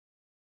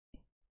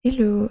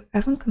Hello!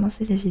 Avant de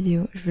commencer la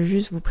vidéo, je veux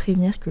juste vous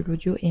prévenir que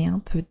l'audio est un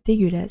peu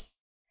dégueulasse.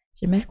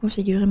 J'ai mal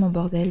configuré mon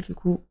bordel, du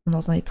coup on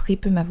entendait très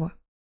peu ma voix.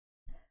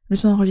 Le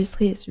son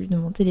enregistré est celui de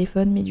mon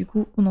téléphone, mais du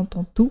coup on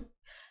entend tout.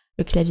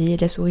 Le clavier,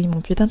 la souris, mon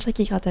putain de chat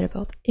qui gratte à la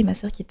porte et ma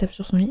soeur qui tape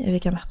sur son lit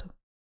avec un marteau.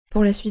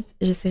 Pour la suite,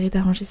 j'essaierai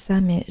d'arranger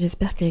ça, mais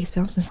j'espère que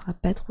l'expérience ne sera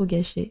pas trop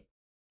gâchée.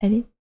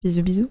 Allez,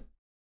 bisous bisous!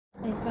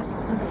 Allez c'est parti,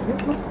 c'est parti, le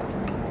coup.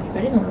 Je peux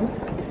aller dans l'eau.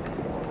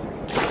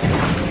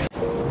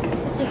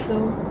 Petit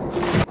saut.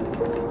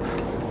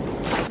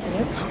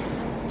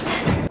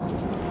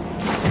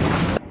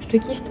 Je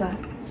te kiffe toi.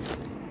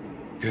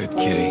 Good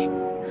kitty.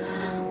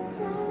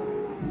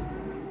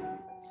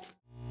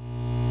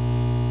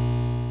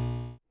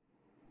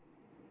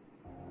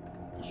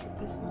 Je suis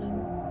pas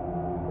sereine.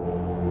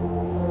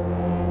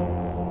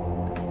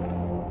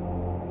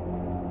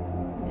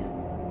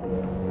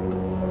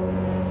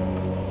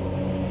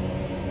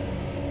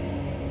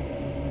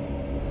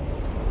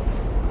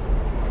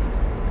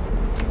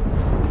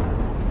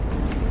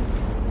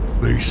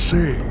 They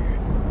say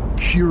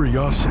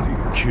curiosity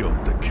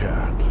killed the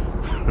cat.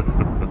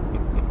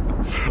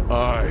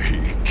 I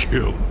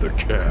killed the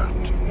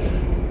cat.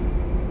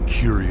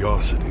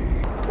 Curiosity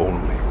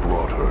only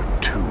brought her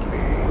to me.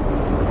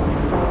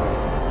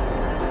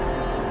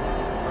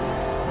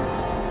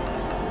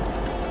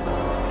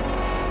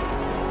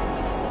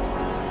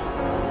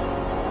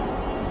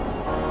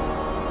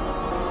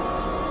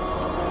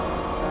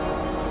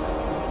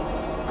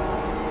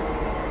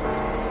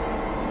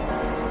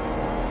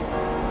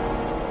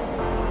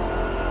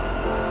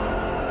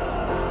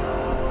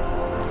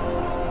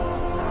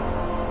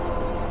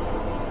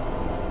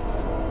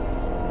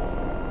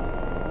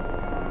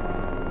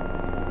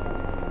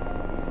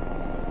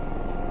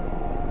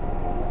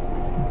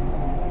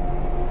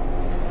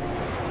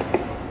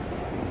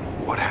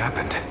 What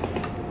happened?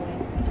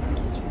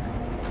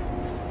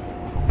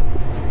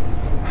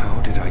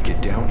 How did I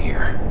get down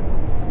here?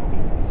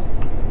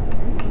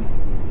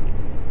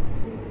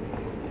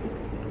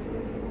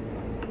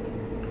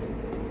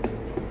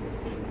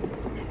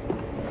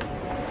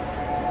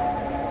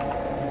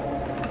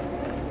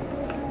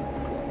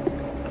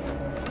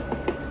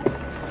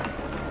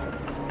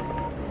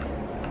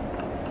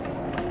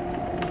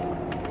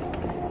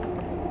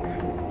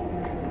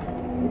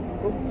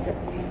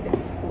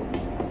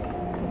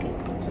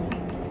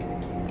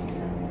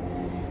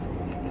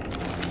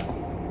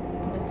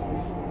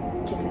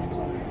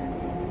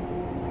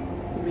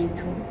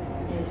 Tout,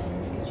 avis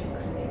que tu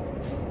connais.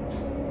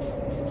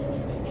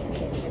 Ok,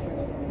 c'est la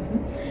bonne.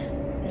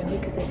 Le bruit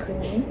que tu as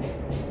connu.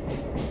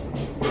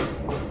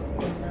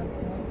 Et maintenant,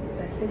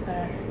 passer par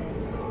la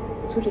fenêtre.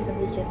 Tous les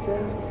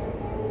indicateurs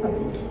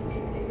indiquent.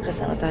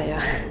 Reste à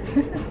l'intérieur.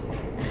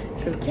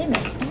 Ok,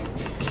 merci.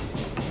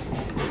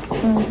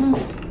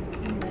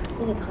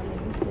 Merci d'être venu,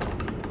 c'est ça.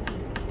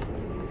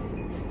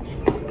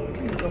 Est-ce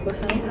que je peux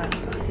refermer? Ah,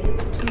 parfait.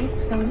 Toujours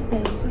fermer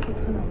derrière soi, c'est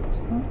très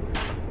important.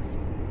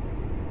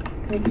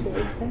 Ok,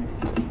 espace.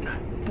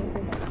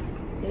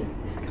 Et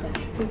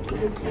crash. Ok.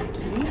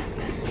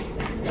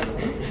 Ça va.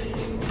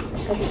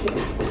 Ah, je sais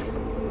pas.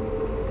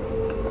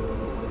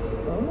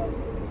 Oh,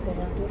 ça a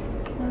l'air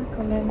bizarre ça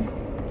quand même.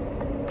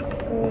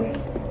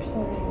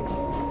 Putain, mais.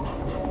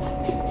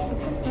 C'est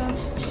quoi ça?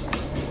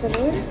 Ça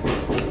brûle?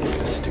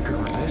 The sticker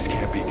on this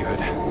can't be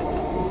good.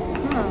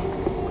 Ah.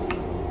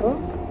 Oh.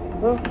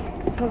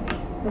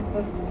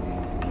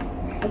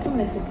 Attends,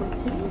 mais c'était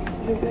stylé.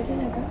 Je veux aller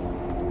là-bas.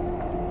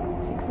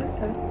 C'est quoi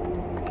ça?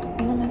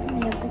 Non mais attends, mais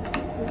il y a un truc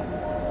trop cool.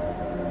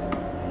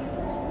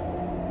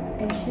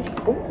 Elle shift.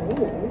 Oh. Ok,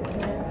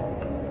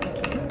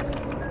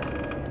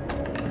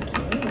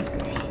 est-ce que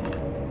je suis...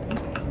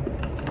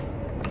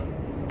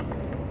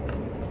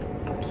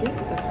 Ok,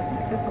 c'est pas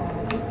pratique ça pour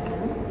avancer, c'est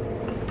bien.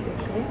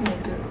 Ok, on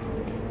est deux.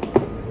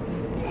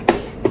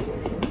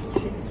 C'est moi qui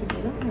fais des trucs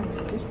bizarres, mais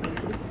c'est juste que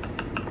je veux.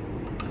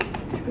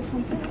 Je peux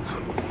prendre ça? Ah.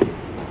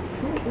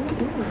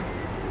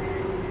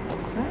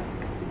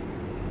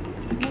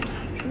 Mec,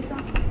 je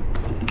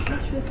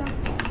veux ça.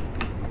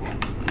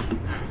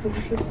 Faut que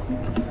je saute ici.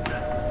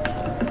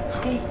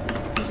 Hey,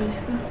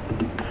 j'arrive pas.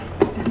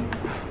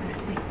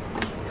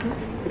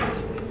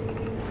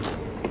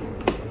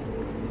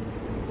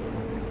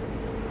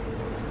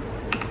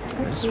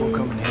 This will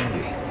come in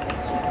handy.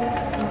 Super.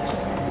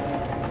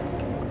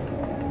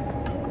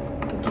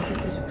 Ok, je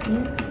peux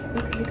sprint.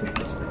 Ok, que je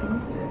peux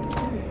sprint.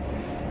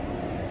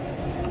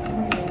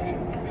 Comment je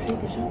fais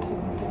déjà pour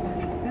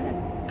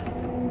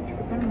je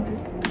peux pas l'enlever.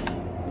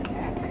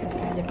 Parce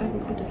qu'il n'y a pas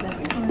beaucoup de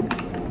batterie quand même. De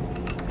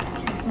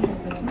toute façon, j'en ai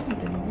pas besoin, il y a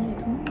de la lumière et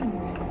tout.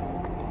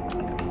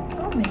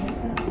 Oh, mais il y a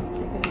ça. Je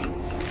l'ai pas vu.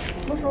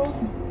 Bonjour.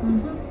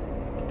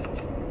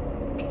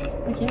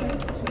 Ok, ouais,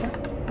 super.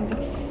 Bonjour.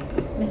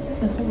 Mais ça,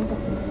 c'est un robot par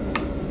contre.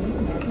 Oui,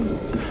 mais attendez.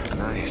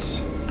 Nice.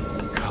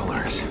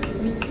 Colors.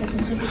 Oui, elles sont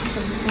très petites,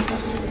 elles ne sont pas.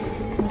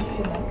 Je me suis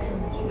fait mal.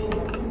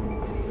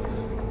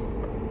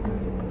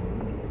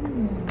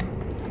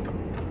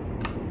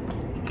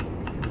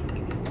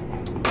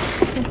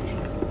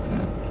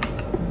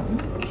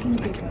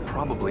 I can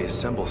probably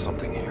assemble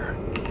something here.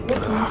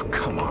 Oh,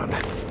 come on.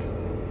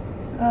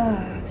 Ah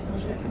putain,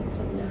 je vais peut-être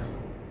traduire.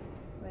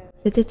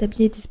 Cet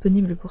établi est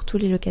disponible pour tous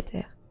les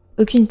locataires.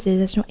 Aucune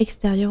utilisation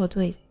extérieure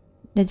autorisée.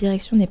 La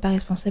direction n'est pas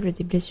responsable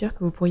des blessures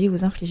que vous pourriez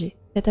vous infliger.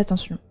 Faites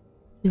attention.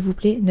 S'il vous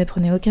plaît, ne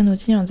prenez aucun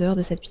outil en dehors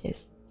de cette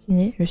pièce.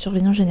 Signé, le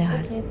surveillant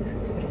général. Ok,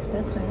 te blesse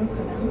pas, très bien,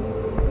 très bien.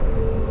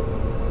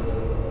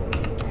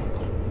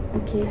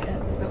 Ok,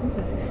 par contre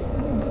ça c'est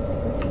fou, c'est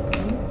quoi, c'est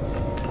polis.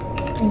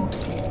 Une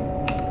clé.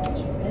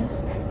 Super.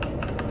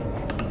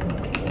 Une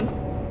clé.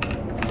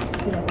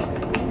 De la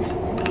partie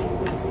géniale, tout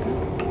ça c'est fou.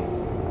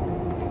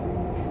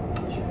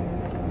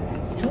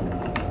 C'est tout.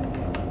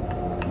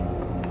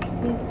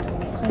 C'est tout,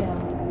 très bien.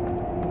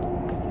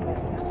 Bah,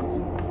 c'est parti.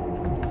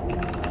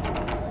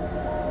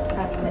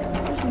 Ah, mais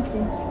ça je l'ai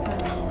fait.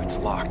 It's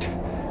locked.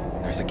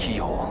 There's a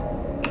keyhole.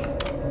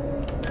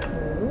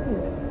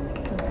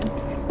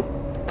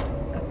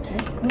 Ok,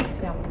 on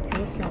ferme. Je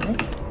vais fermer.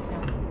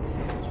 Ferme.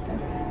 Super.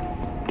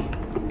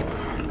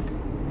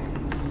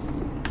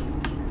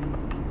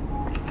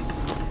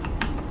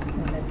 On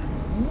va mettre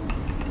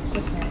c'est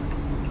quoi ça?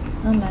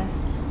 Un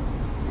masque.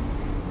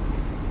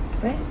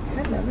 Ouais,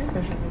 bah je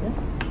veux bien.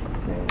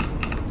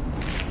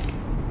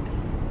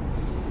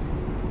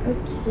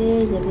 Ok,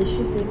 il y a des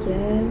chutes de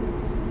gaz.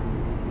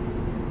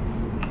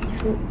 Il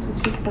faut tout de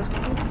suite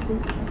partir ici.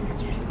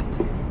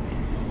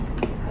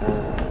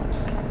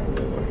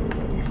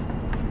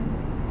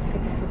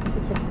 Je pensais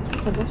qu'il y avait un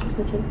truc à voir sur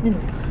cette chaise, mais non.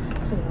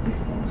 Très bien, très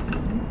bien, très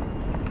bien.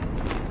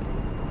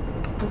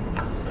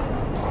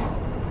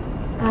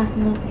 Ah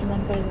non, je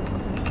n'aime pas les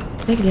ascenseurs.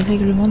 Avec les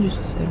règlements du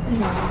sous-sol.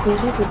 Alors,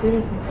 déjà de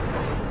l'ascenseur.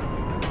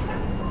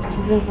 J'ai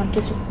ouvert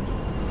 24 sur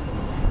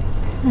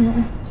 24.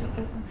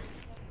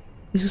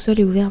 Le sous-sol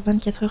est ouvert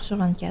 24 heures sur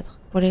 24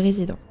 pour les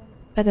résidents.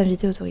 Pas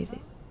d'invités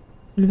autorisés.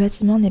 Le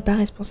bâtiment n'est pas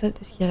responsable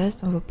de ce qui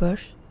reste dans vos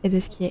poches et de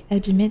ce qui est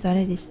abîmé dans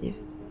la lessive.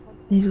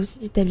 Les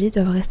outils établis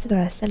doivent rester dans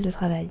la salle de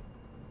travail.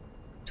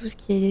 Tout ce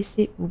qui est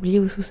laissé ou oublié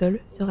au sous-sol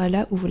sera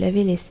là où vous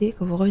l'avez laissé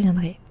quand vous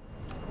reviendrez.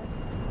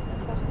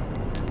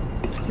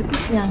 Du coup,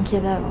 s'il y a un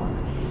cadavre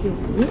qui est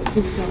oublié,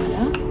 il sera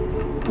là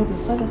quand on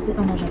sera parti.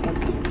 Oh non, j'aime pas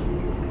ça.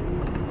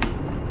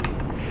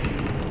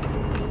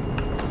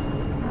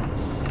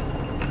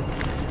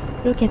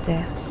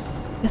 Locataires.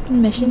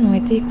 Certaines machines ont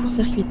été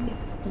court-circuitées.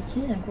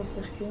 Ok, un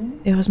court-circuit.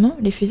 Heureusement,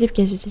 les fusibles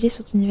qu'elles utilisent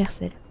sont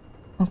universels.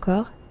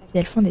 Encore, si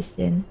elles font des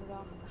siennes.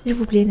 S'il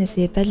vous plaît,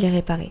 n'essayez pas de les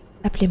réparer.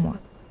 Appelez-moi.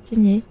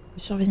 Signé,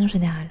 le surveillant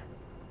général.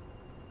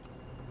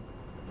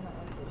 Non,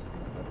 ok,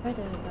 justement, on peut pas les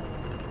réparer.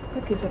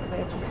 Quoi que ça pourrait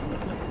être utile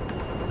ici.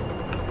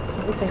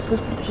 Je veux que ça explose.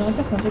 J'aimerais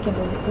dire que c'est un truc à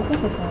poser. Pourquoi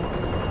ça sent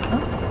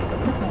hein?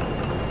 Pourquoi ça sent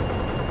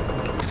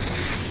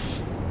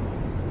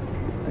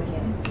ok.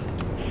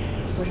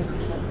 Pourquoi j'ai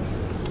pris ça?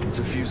 It's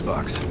a fuse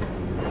box.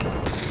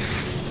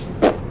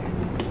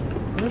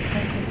 Ok.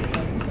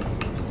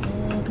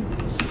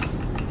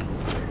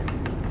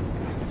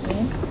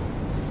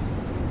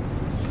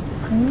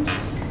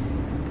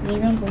 Il y a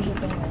eu un bruit, j'ai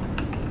pas aimé.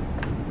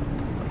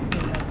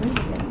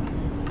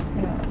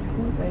 Alors, du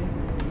coup, ouais.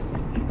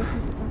 Je sais pas quoi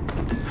c'est ça.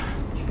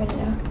 Je vais aller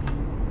là.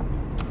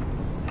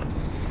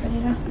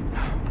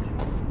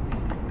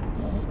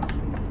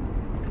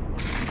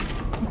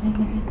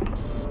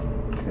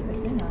 Je peux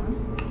passer là.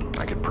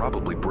 I could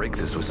probably break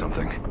this with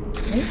something.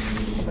 Oui,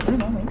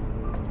 probablement, oui.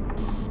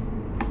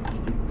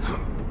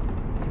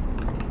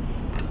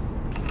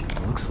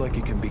 Looks like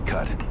it can be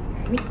cut.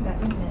 Oui, bah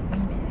oui, mais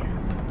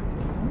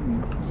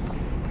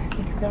je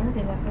récupère où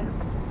les affaires?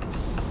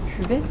 Je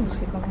suis bête ou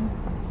c'est comment?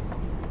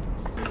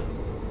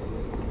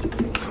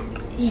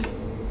 Je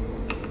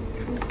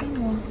fais ça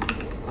moi.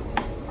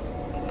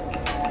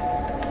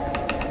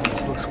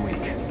 This looks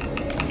weak.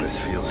 This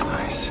feels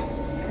nice.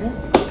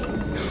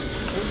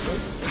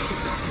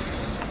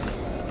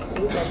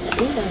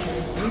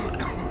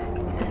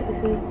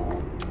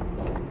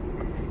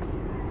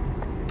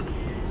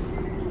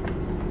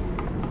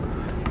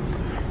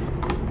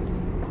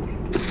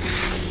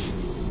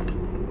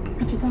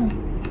 Ah putain.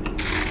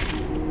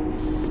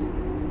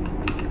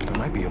 I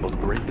might be able to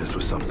break this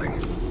with something.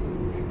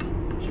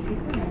 J'ai pris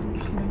quoi là?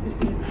 Je sais même plus ce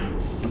que j'ai pris.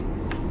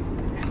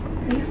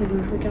 Oui, il faut que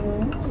je regarde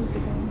vraiment ou c'est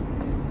pas...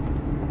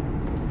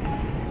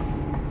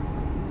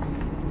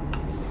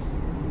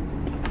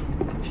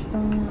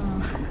 Putain.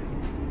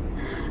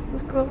 Au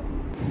secours.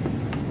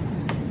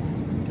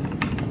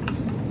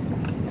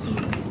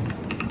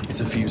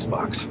 It's a fuse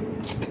box.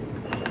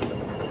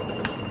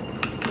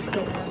 Je peux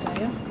aller à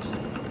l'intérieur?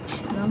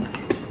 Non.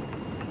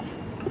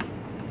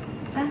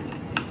 Ah!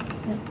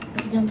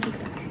 Il y a un truc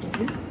là, je l'ai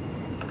vu.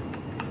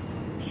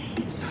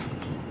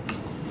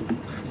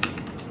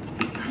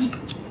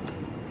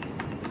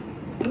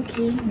 Ok,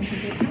 mais je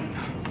sais pas.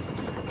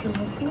 Je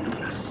m'en fous.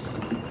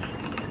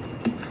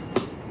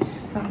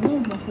 Enfin non,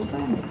 je m'en fous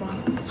pas, mais pour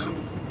l'instant si.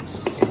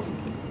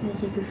 Il y a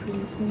quelque chose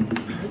ici.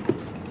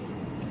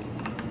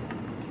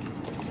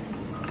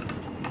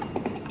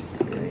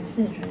 Parce que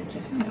ici, je l'ai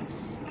déjà fait là.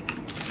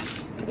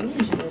 Oui,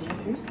 j'ai déjà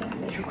vu ça,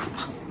 mais je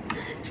comprends.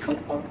 Je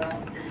comprends pas.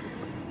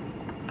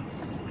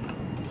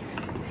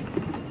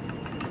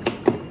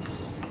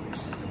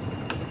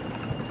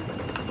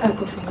 Ah,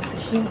 quand faut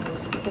réfléchir,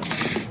 c'est pas pour moi.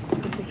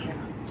 C'est clair.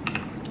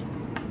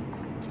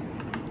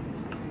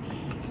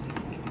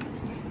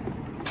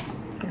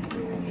 Parce que...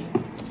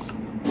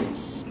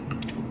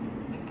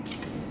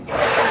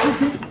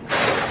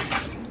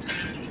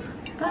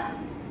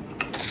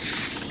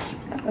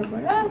 Ah bah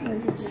voilà,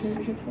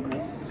 j'ai trouvé.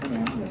 Très bien,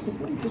 bah c'est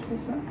cool, juste pour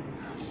ça.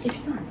 Et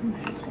putain, attends, mais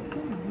j'ai trop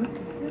peur. What the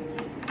fuck?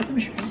 Attends, mais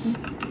je suis pas con.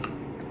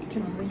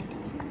 Quel embrouille.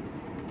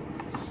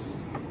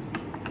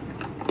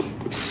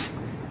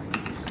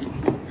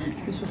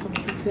 Je me suis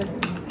formée toute seule.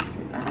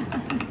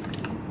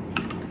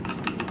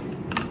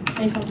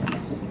 Allez, ferme ta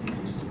place.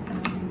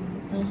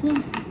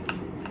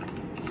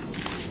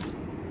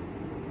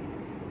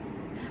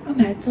 Oh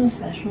mais attends,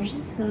 ça a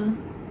changé ça.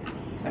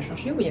 Ça a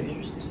changé ou il y avait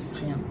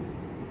juste rien?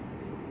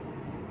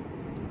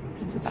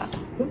 Je ne sais pas.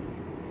 Oh.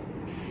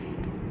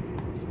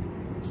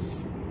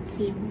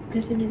 Je vais vous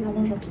placer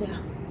bizarrement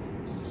Jean-Pierre.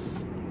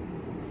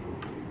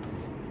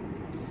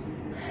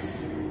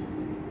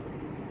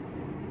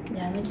 Il y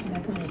a un mec qui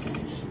m'attend à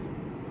l'étage.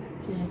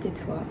 Si j'étais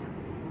toi,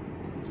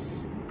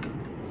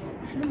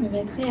 je me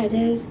mettrais à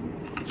l'aise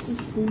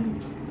ici,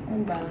 en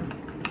bas.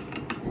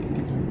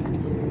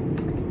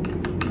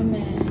 Oh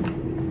mais...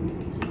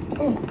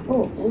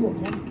 Oh,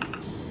 bien.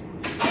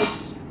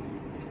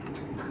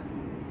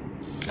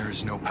 There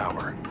is no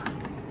power.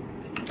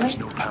 There's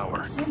no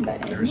power. Oh, bah,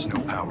 There is no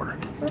power.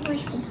 Ouais,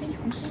 je comprends.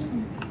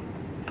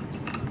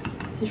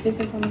 Si je fais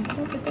ça sans le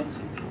courant, peut-être?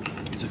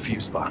 It's a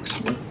fuse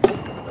box. Yes.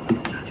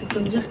 Tu peux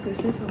me dire que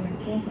c'est sans le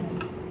courant.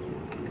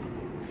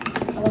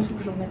 Ah non, faut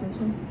que je remette en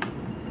dessous.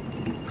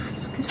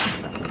 Qu'est-ce que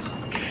je raconte?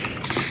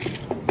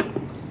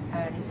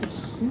 Allez, c'est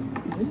parti.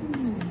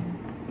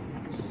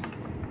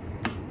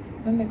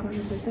 Ouais, mais quand je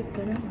fais ça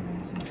tout à l'heure,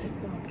 ça me fait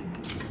peur un peu.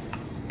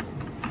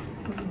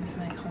 Faut que je me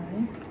faire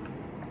écraser.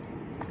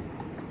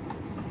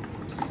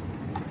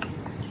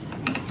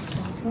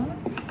 Toi.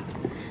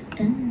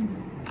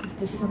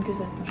 C'était si simple que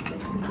ça. Attends, je peux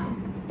essayer.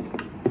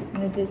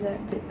 On était ça.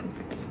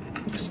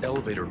 This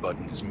elevator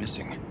button is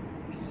missing.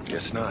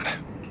 Guess not.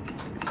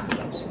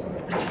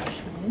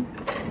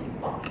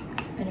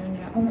 Allez, on y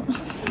va. Oh non,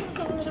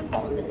 j'ai pas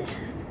envie.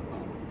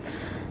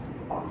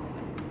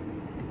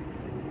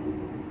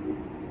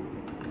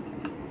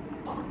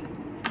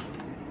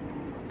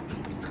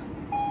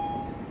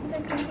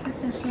 D'accord,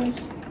 ça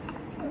charge.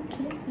 Ok,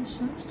 ça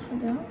charge, très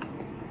bien.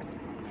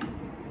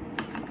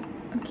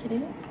 Ok.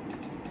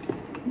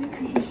 Vu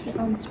que je suis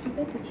un petit peu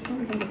bête, je vais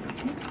regarder le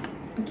carton.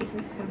 Ok, ça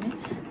c'est fermé.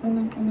 Oh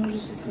non, je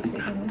suis stressée,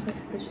 vraiment, ça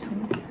fait pas du tout.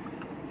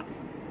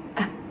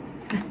 Ah.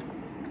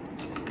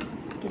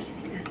 Qu'est-ce que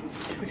c'est que ça?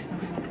 Je crois que c'est un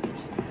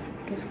préservatif.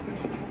 Qu'est-ce que...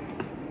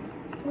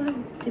 Waouh,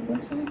 des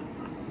boissons.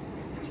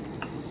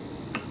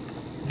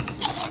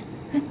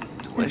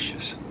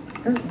 Delicious.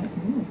 Oh.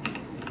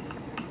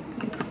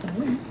 Écoute, tant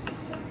mieux.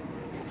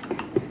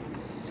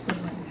 Parce que me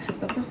faites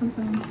pas peur comme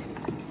ça.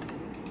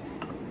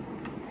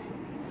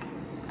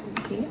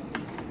 Ok.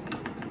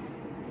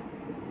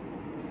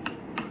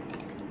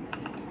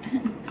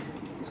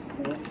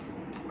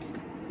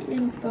 Il y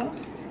a une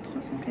porte,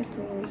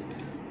 314.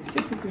 Est-ce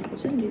qu'il faut que je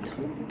retienne des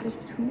trucs ou pas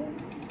du tout?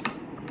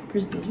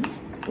 Plus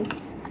 18. Oh.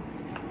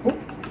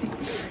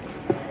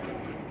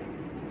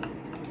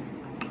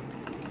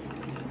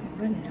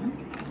 Voilà.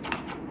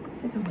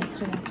 C'est fermé,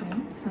 très bien,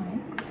 c'est fermé.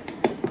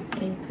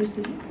 Et plus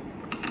 18.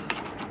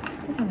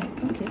 C'est fermé,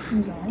 ok, ça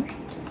nous arrange.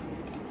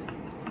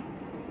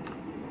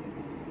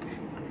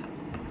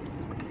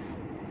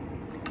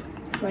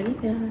 Faut aller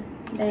vers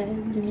la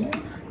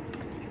lumière.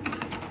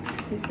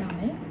 C'est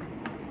fermé.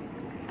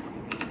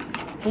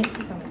 Et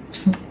c'est fermé.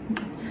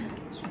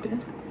 Super.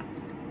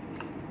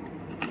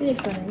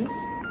 Téléphone.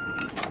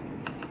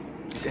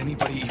 Is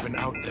anybody even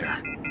out there?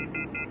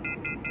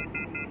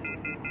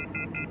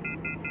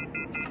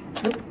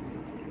 Nope.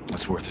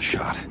 Was worth a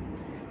shot.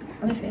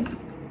 En effet.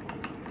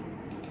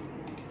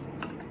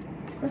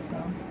 C'est quoi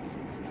ça?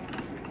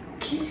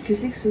 Qu'est-ce que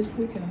c'est que ce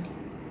truc là?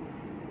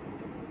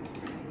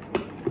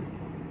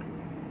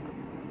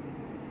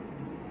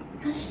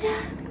 Un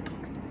chat.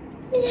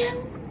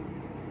 Miaou.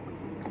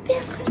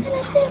 Père, préviens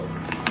la ferme.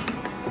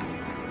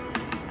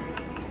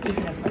 J'ai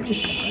fait la folle, j'ai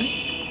fait la folle.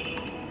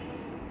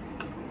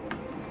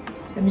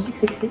 La musique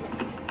s'excite.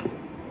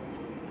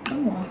 Pas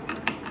moi.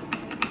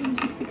 La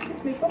musique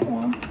s'excite, mais pas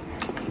moi.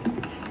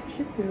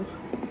 J'ai peur.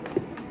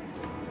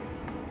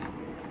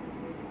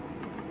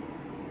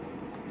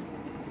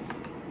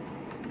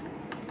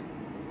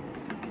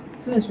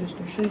 Ça va, c'est juste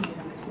le chat, il est là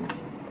aussi.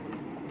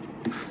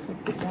 C'est trop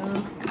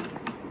bizarre.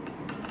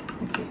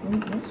 Mais c'est bon,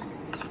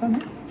 c'est pas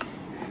mal.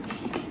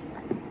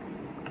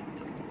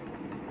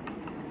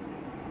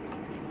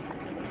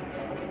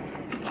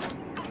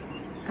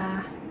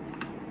 Ah.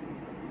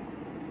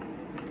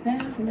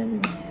 Vers la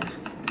lumière.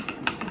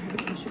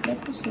 Je suis pas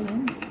trop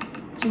sereine.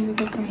 Tu ne veux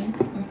pas fermer?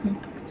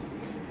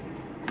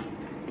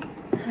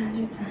 Ah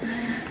zut.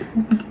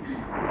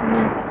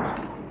 Merde.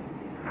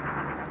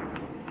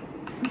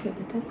 Je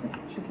déteste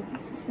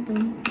ces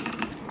bruits.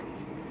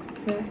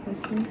 Ça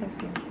aussi, ça se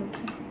voit. Ok.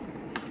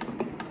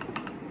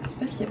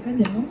 J'espère qu'il n'y a pas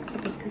des monstres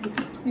parce que je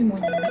perds tous mes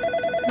moyens.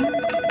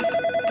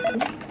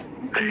 Yes.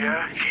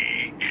 There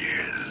he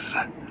is.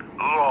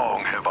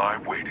 Long have I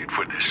waited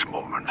for this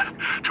moment,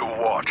 to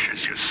watch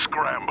as you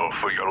scramble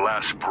for your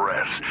last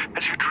breath,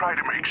 as you try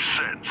to make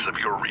sense of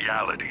your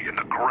reality and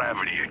the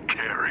gravity it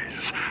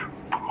carries,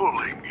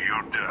 pulling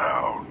you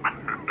down.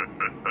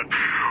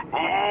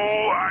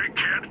 Oh, I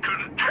can't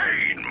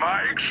contain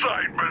my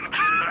excitement.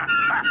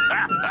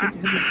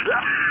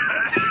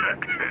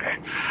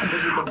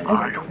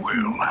 I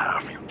will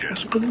have you,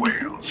 desperate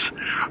whales.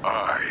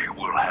 I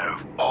will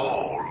have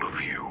all of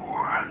you.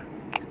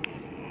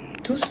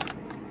 Tous?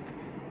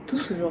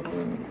 Tous, genre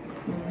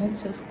mon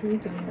entièreté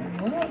de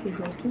mon mois, et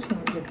genre tous, ça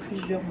veut dire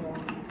plusieurs mois.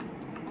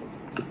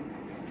 Je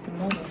me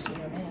demande, on sait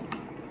jamais.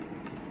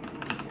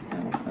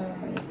 Alors,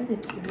 il n'y a pas des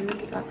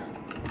trucs. Ah.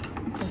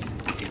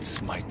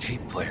 It's my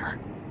tape player.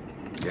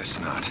 Guess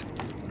not.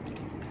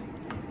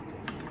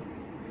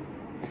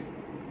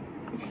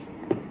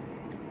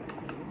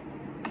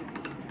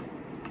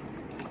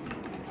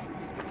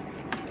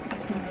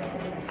 Ça, on l'a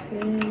déjà fait.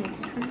 Il y a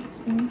quelque chose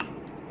ici.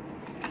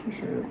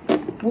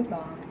 Bon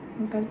bah,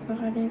 on va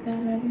devoir aller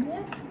vers la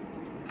lumière.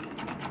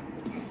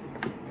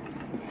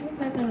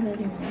 On va vers la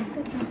lumière,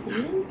 c'est parti.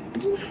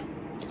 Du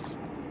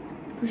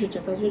coup, j'ai déjà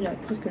perdu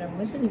presque la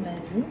moitié de ma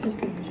vie parce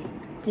que je suis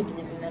débile.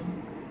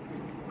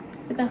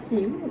 C'est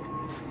parti.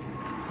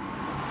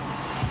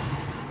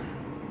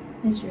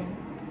 Les yeux.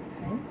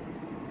 Ouais.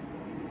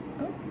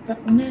 Oh, bah,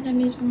 on est à la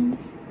maison.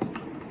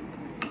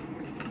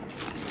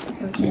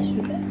 Ok,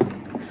 super.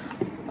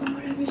 Oh,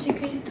 la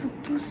musique elle est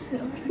toute douce.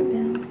 Oh, j'aime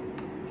bien.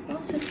 Oh,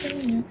 c'est très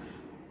mignon.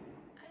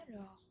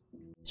 Alors,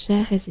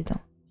 chers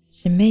résidents,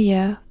 chez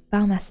Meilleur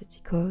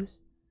Pharmaceuticals,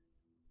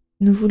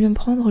 nous voulions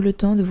prendre le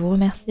temps de vous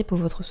remercier pour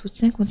votre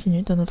soutien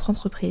continu dans notre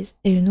entreprise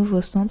et le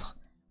nouveau centre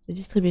de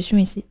distribution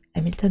ici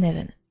à Milton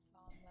Haven.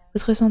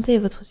 Votre santé et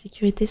votre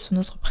sécurité sont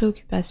notre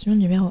préoccupation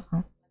numéro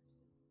 1.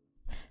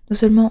 Non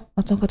seulement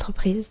en tant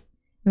qu'entreprise,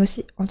 mais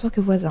aussi en tant que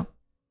voisin.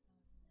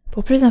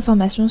 Pour plus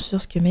d'informations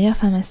sur ce que Meilleur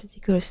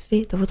Pharmaceuticals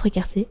fait dans votre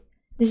quartier,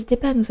 n'hésitez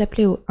pas à nous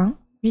appeler au 1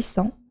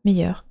 800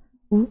 Meilleur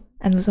ou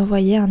à nous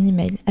envoyer un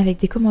email avec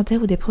des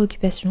commentaires ou des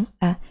préoccupations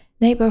à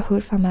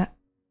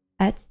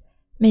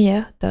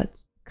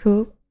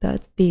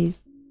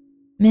neighborhoodpharma@meilleur.co.biz.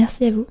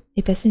 Merci à vous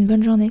et passez une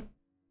bonne journée.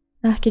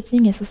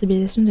 Marketing et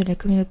sensibilisation de la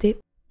communauté.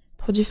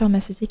 Produits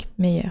pharmaceutiques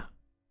meilleurs.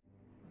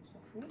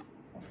 On s'en fout,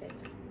 en fait.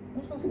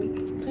 On s'en fout.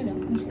 Très bien,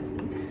 on s'en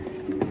fout.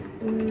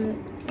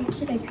 Ok,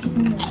 la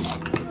cuisine.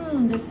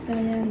 Des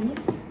céréales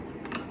lisses.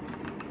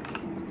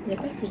 Il n'y a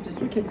pas plus de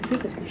trucs à bouffer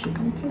parce que j'ai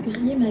un peu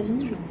grillé ma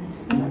vie, je dis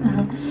ça.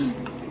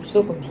 Je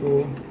ça comme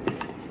tout.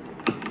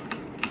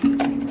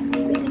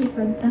 Le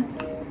téléphone, ah.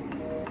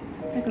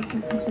 Ah, comme ça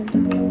ne fonctionne pas.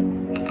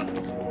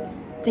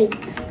 Tape.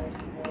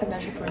 Ah bah,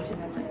 je vais pouvoir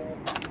l'utiliser après.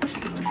 Oh, je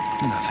suis bonne.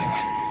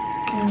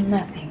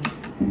 Nothing.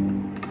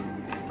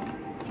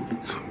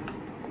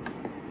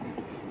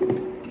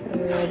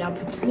 Elle est un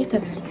peu pourrie ta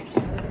maison, je sais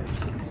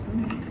comme ça.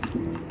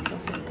 Genre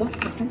c'est une porte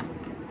par exemple.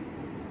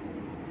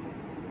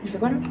 Je fais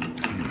quoi là?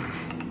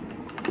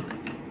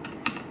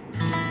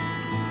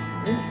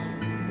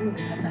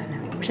 Pas mal,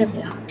 j'aime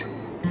bien.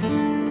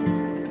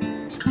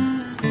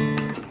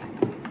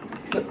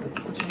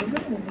 Continue de jouer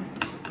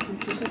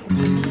tout ça.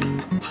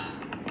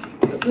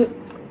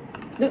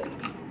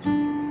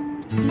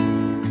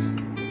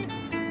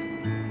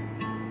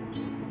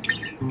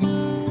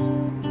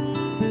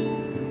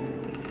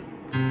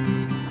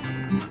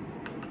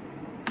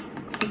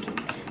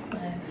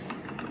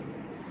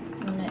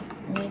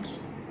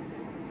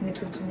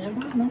 Nettoie ton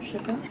miroir, non, je sais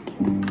pas.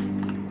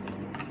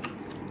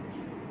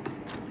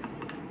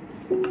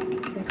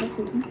 D'accord,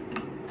 c'est tout.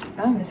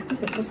 Ah, mais c'est quoi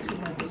cette grosse crise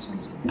dans le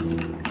sens?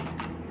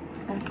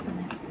 Ah, c'est pas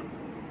bien.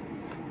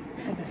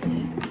 Ah bah c'est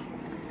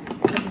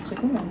très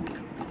con, hein.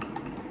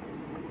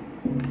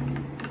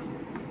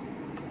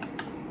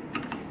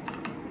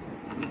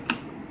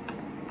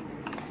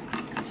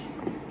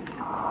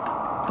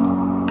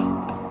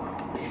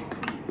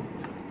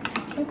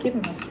 Ok,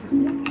 bon bah c'est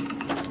parti.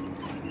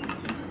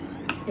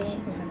 Et on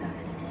va faire la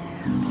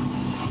lumière.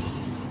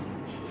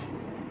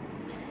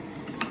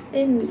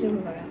 Et nous y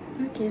voilà.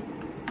 Ok.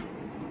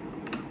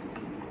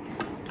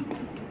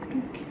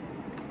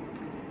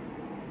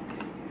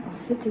 Alors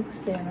c'était où?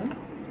 C'était là-bas.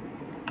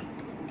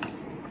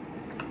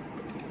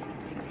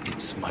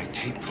 It's my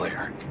tape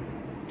player.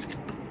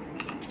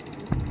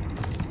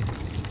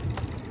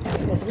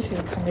 Vas-y, je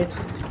vais trembler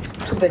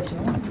tout le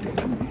bâtiment.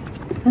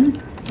 Ah,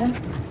 là.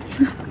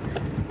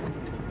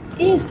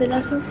 Et c'est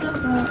l'ascenseur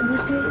dans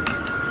Disney.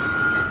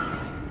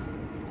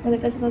 On est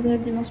passé dans une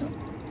autre dimension.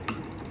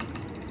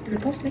 Je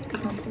pense mec que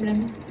t'as un problème.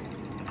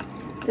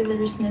 Tes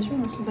hallucinations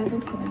elles sont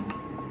battantes quand même.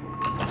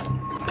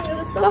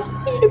 Oh,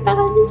 oui, le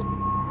paradis.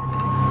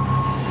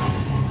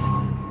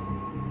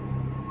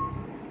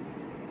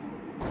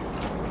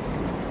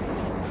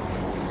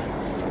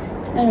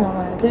 Alors,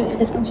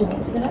 laisse-moi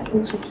deviner, c'est là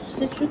où se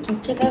situe ton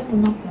cadavre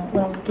maintenant. Ou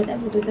alors le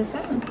cadavre de ta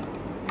femme,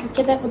 le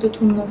cadavre de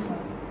ton enfant,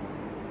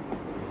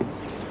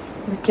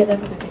 le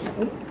cadavre de quelqu'un.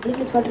 Oh,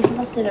 les étoiles, je vais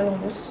voir si elle a la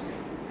grosse.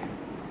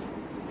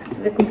 Ça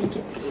va être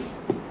compliqué.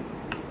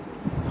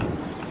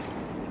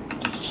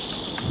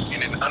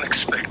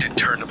 unexpected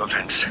turn of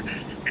events.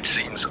 It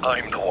seems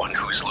I'm the one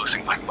who's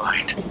losing my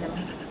mind.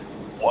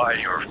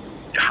 Why or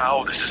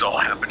how this is all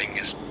happening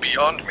is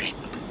beyond me.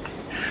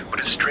 But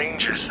as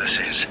strange as this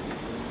is,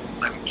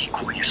 I'm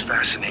equally as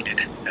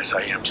fascinated as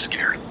I am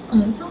scared. En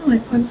même temps, le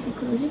problème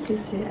psychologique,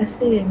 c'est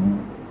assez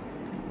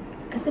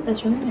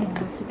passionnant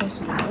quand il pense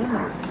le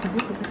cerveau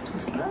peut faire tout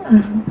ça.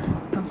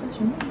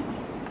 Impressionnant.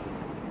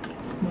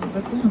 Bon, on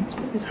va courir un petit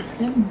peu parce que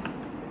flemme.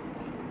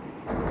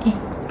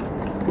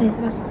 Allez,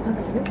 c'est parti, je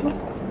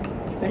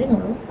peux aller dans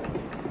l'eau.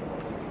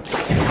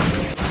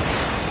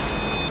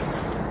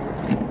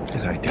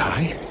 Did I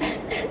die?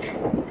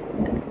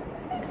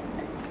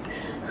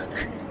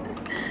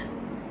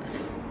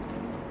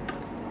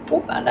 Bon,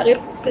 bah la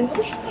réponse est non, je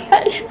peux pas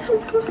aller dans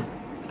l'eau.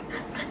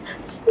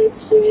 Je l'ai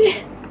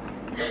tué.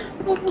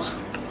 Oh non,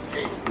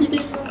 il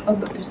est mort. Oh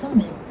bah putain,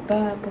 mais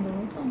pas pendant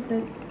longtemps en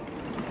fait.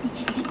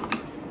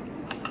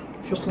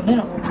 Je suis retournée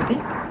là où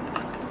j'étais.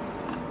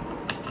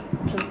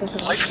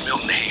 Life in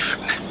Milton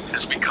Haven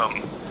has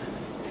become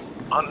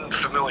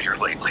unfamiliar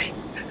lately.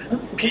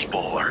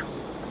 People are...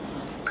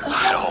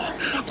 Hell,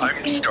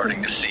 I'm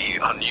starting to see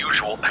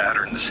unusual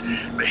patterns,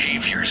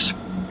 behaviors.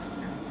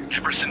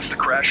 Ever since the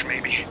crash,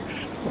 maybe.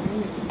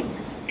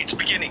 It's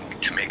beginning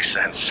to make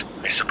sense,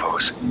 I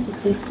suppose.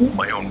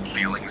 My own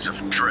feelings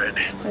of dread,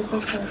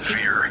 of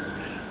fear,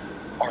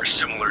 are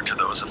similar to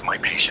those of my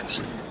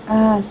patients.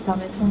 Ah, c'est un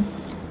médecin.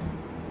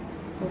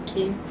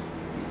 Ok.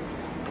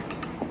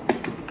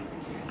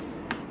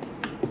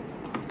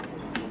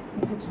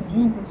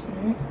 On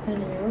continue.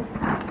 Allez hop.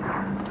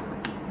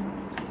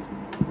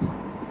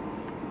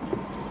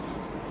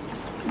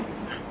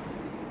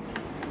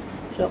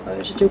 Genre,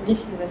 j'ai déjà oublié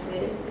ce qui s'est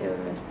passé.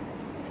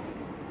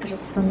 Genre,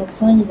 c'est un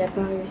médecin, il n'a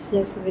pas réussi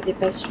à sauver des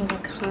patients d'un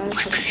crash.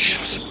 My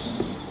patients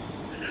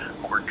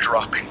were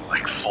dropping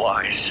like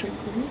flies,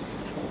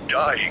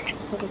 dying.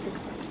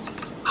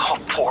 Oh,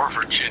 poor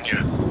Virginia.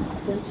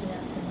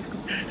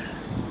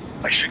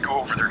 I should go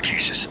over their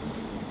cases.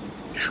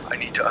 I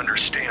need to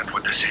understand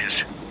what this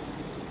is.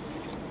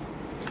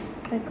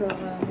 D'accord,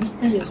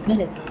 mystérieuse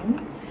maladie.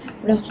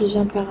 Ou alors tu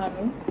deviens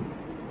parano.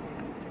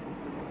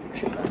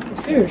 Je sais pas,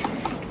 est-ce que je...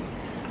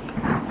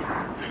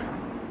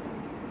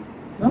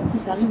 Non, si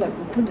ça arrive à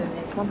beaucoup de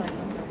médecins par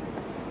exemple.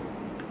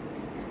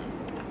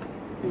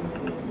 Ils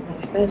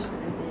n'arrivent pas à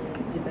sauver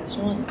des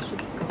patients et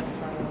ensuite ils commencent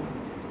à...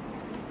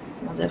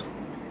 Comment dire?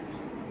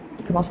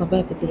 Ils commencent un peu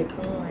à péter les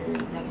plombs et ils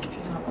n'arrivent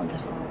plus vraiment à bien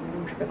faire leur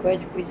boulot, je sais pas quoi, et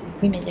du coup ils se disent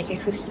oui mais il y a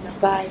quelque chose qui va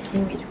pas et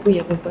tout, et du coup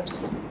ils revoient tout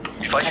ça.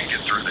 If I can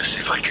get through this,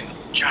 if I can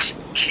just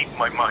keep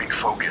my mind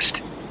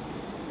focused,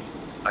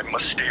 I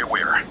must stay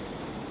aware,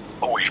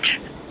 awake,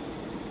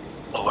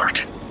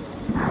 alert.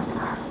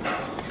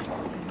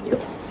 Yo,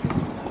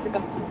 c'est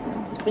parti,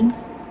 un petit sprint.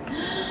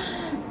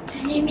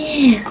 La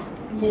lumière,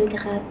 le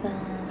grappin.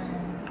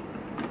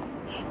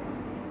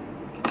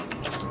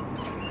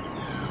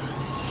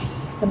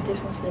 Ça me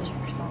défonce les yeux,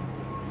 putain.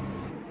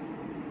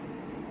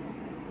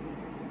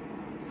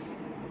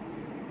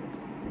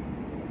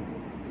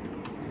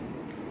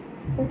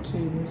 Ok,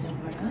 nous y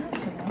voilà,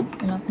 très bien.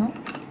 Et maintenant?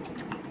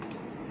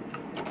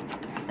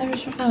 Ah, je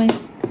suis enfermée.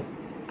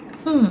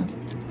 Ok.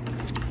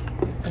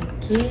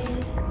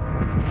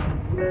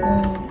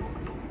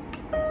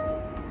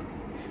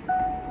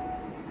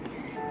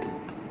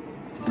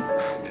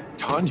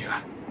 Tanya?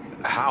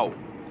 How?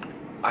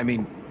 I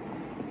mean,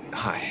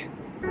 hi.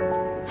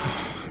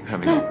 I'm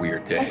having a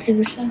weird Ah, day. c'est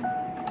le chat.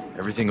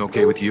 Everything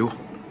okay with you?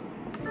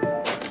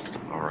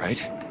 All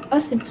right. Oh,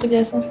 c'est le truc de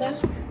l'ascenseur.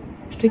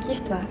 Je te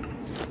kiffe, toi.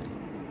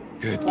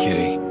 Good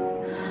kitty.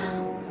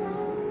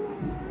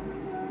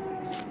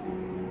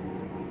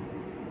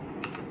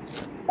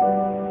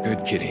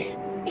 Good kitty.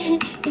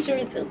 Je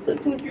vais faire ça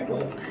tout du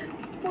long.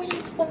 Oh, il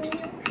est trop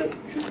mignon.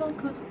 Je veux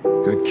encore.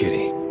 Good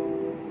kitty.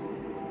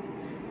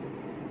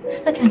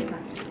 Ah, t'arrives pas.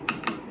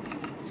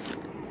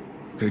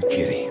 Good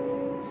kitty.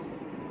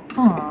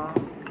 Oh.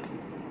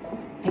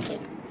 Ok.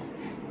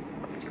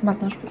 Du coup,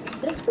 maintenant, je peux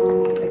sortir. Ok,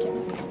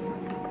 maintenant, je peux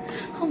sortir.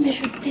 Oh, mais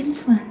je t'aime,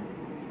 toi.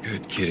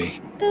 Good kitty.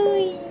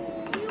 Oui.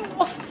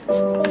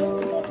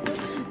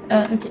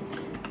 Ok.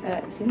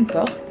 C'est une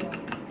porte.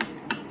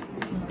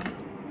 Non.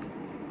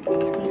 Je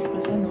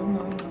ferais ça,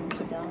 non,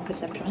 c'est bien. En fait, il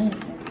n'y a plus rien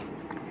ici.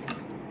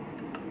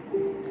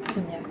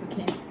 Première, ok.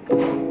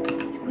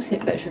 Du coup,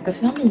 c'est pas... je vais pas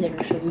fermer, il y a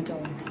le chat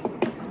dedans. Je vais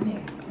pas fermer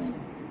quand même.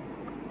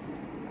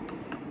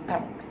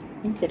 Alors,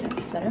 il était là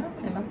tout à l'heure,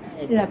 et maintenant,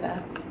 il est là-bas.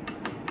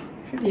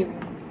 Je vais où?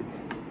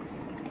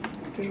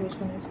 Est-ce que je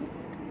retourne ici?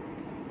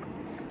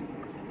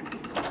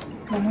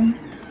 Bah non,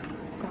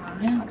 ça sert à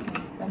rien.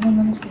 Attends. Bah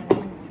non, c'est la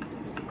maison.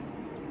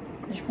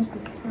 Mais je pense que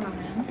ça sert à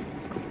rien.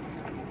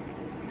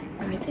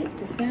 Arrêtez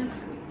de faire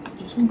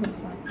du son comme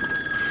ça.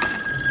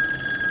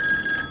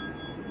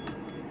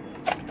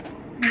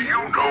 Do you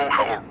know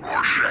how a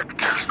Rorschach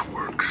test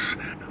works?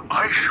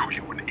 I show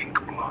you an ink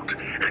blot,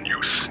 and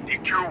you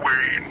sneak your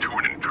way into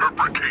an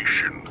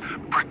interpretation,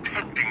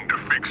 pretending to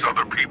fix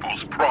other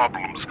people's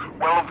problems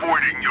while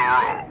avoiding your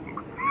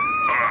own.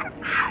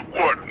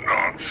 What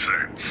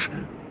nonsense.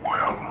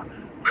 Well,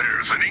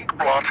 there's an ink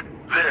blot,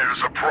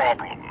 There's a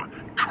problem.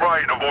 Try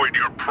and avoid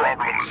your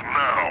problems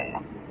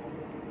now.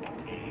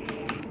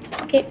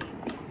 Ok.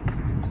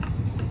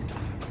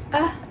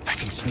 Ah, I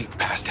can sneak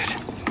past it.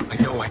 I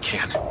know I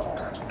can.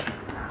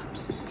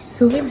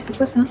 c'est horrible, c'est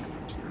quoi ça?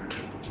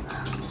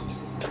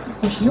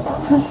 Continue.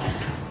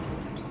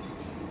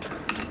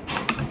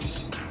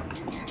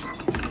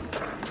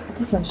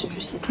 Attends, ça va me suivre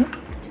jusqu'ici.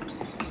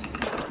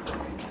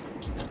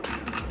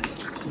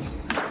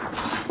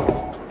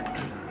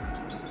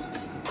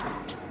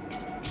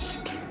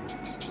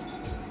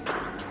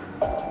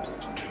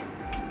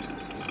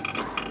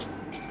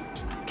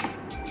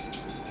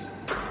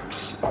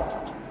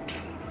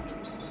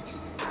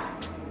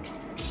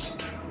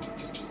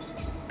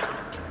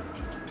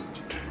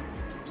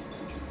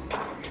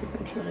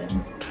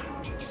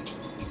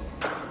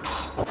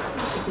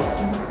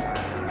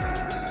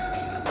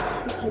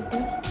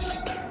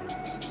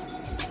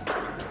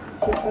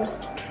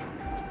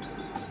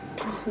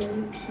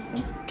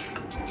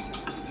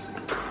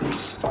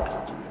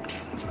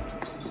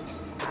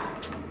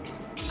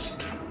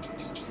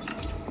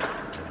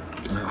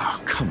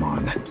 Oh, come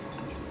on.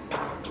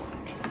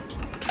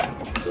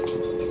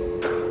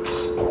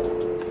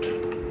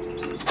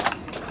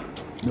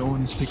 No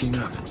one is picking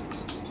up.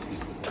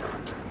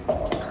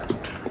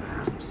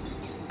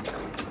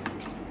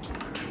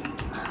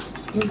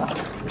 Bon bah,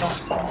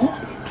 bon.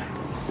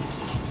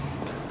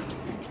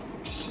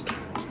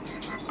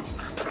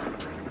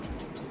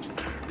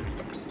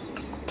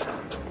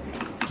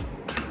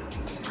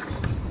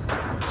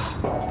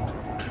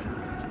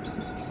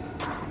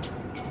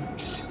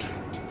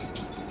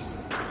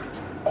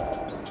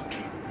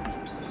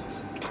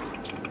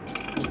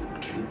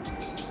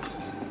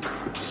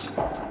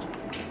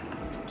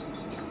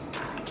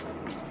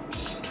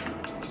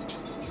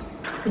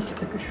 Et c'est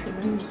pas que je fais là,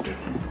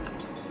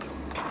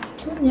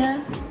 Tonia,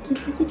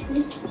 kitty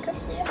kitty, come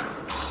here.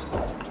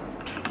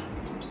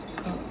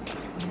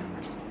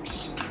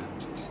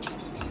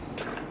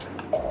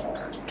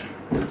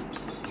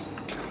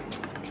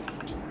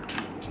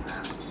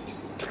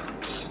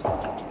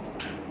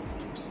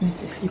 Mais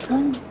c'est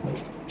flippant.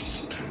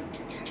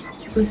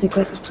 Du coup, c'est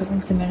quoi? Ça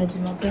représente ces maladies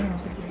mentales, un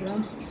truc du genre?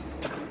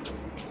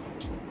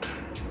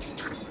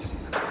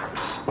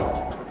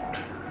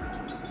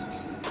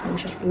 On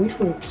cherche où il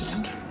faut le plus.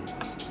 Hein.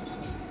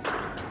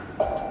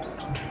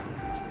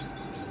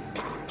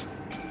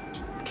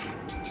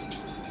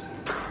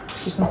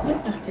 Je suis censée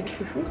faire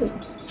quelque chose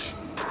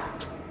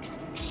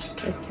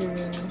parce que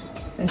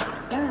bah, je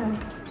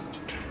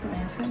peux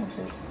rien faire en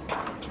fait.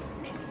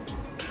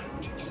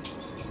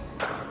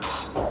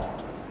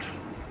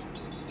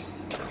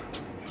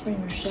 Je crois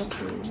qu'il me cherche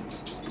et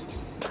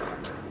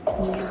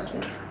il est juste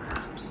bête.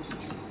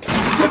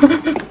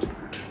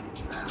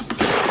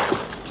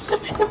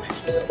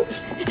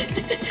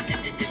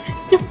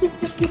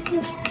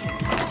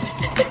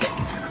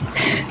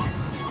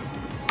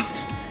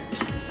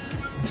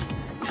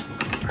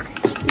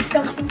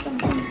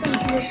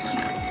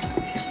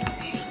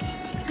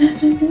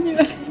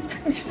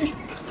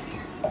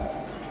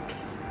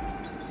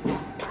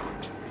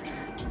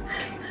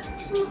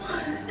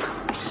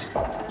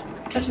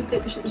 J'étais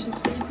pas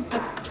du tout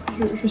prête.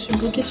 Je suis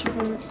bloquée sur... Je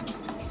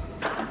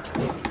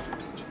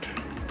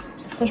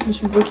crois que je me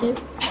suis bloquée.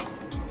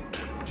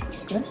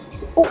 Ouais.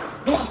 Oh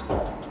merde.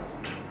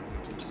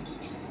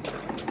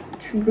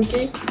 Je suis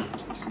bloquée.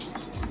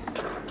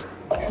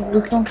 Je suis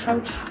bloquée en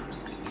crouch.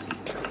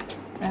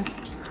 Voilà.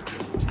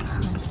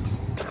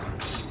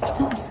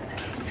 Putain, ça m'a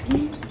fait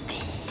flipper.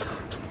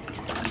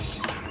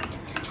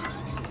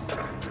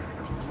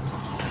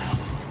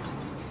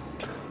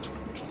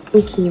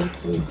 Ok,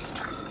 ok.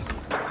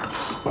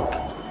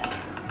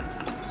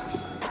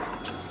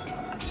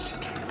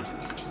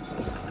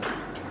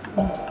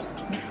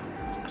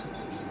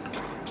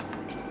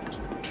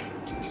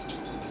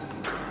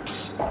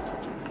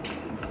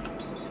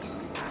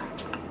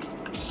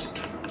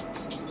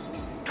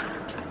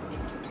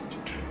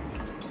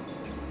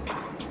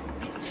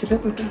 Je sais pas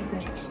quoi faire en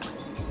fait.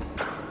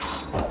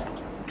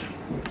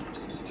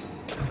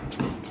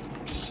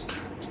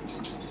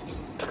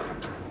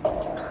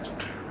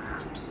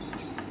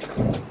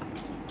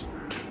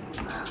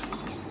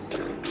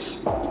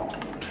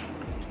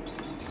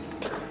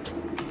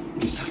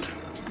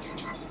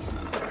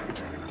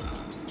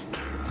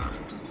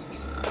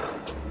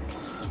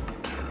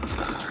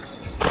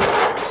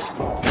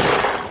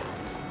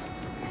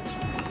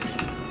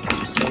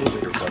 This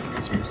elevator button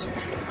is missing.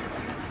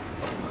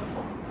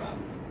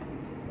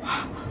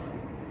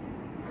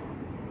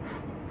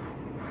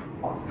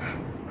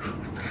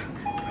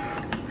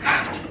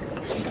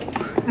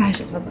 Ah,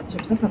 j'ai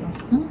besoin d'un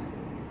instant.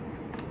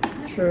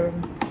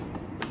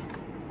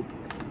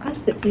 Ah,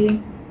 c'était...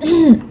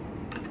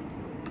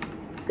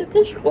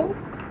 C'était chaud.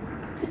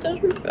 Putain,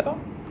 j'ai eu peur.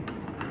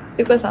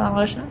 C'est quoi, ça, un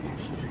rush là?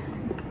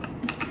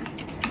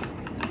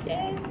 Ok.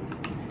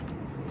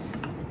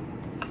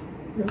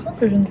 Je sens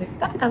que je ne vais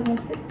pas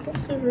avancer dans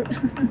ce jeu.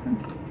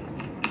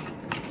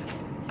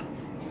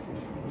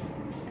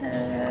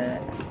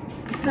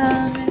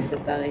 Ah, mais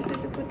c'est pareil de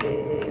deux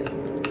côtés.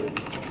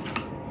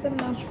 Ça ne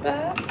marche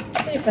pas.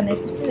 Téléphone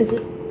est parti, vas-y.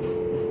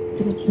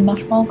 Du coup, tu ne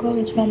marches pas encore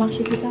et tu vas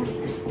marcher plus tard.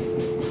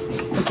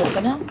 Ok,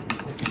 très bien.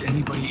 Is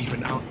anybody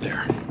even out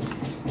there?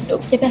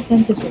 Donc, y'a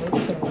personne, t'es solo,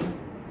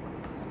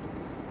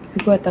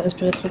 C'est quoi, t'as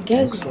respiré trop de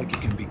gaz? Looks like it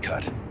can be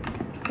cut.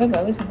 Ouais,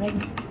 bah ouais, c'est vrai.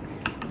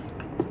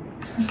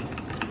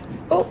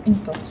 Oh, une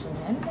porte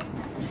géniale.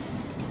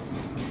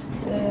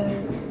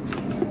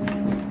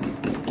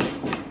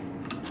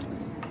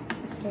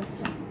 Ça,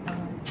 c'est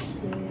un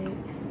pied.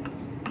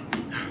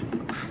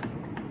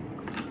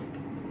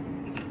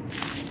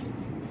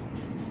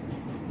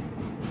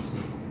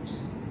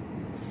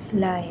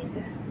 Slide.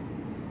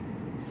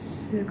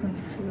 Second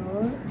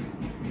floor.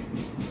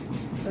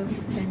 Of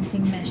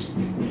vending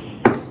machine.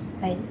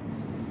 Aïe.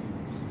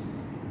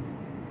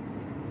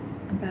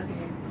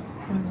 Barrière.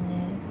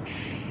 Premier.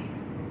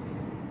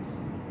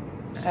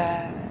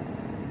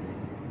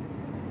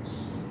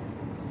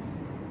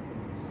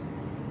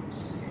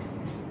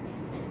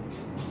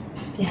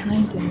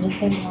 Behind the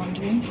metal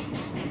laundry.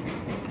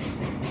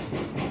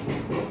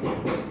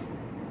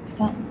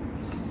 Putain.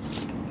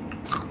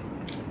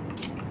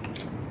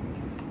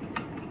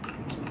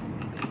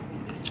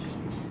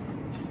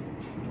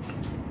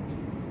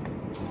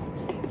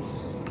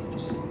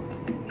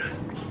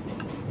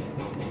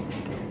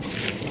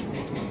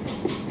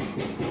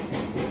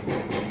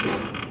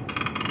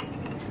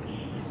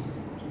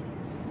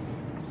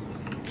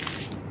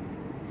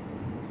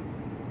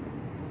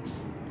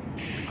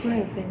 Quoi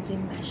la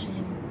vending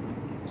machine?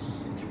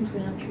 Je me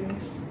souviens plus.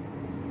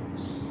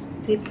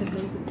 Tape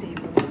under the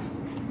table.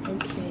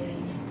 Ok.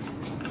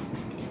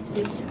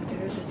 Tape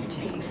under the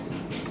table.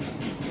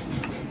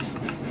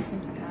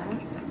 Comme ça.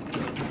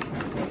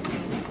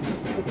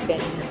 Ok.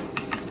 Ben.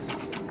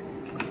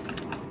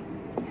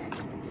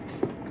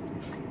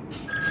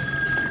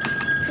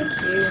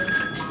 Ok.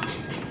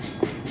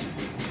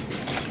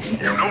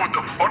 You know what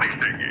the funny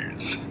thing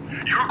is?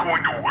 You're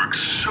going to work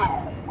so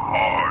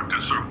hard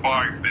to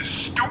survive this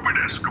stupid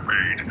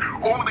escapade,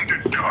 only to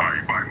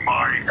die by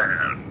my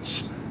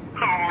hands.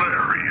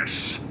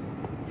 Hilarious.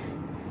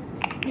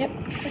 Yep,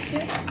 ok.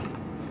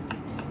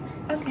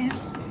 Ok.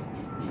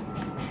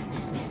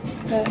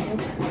 Hop.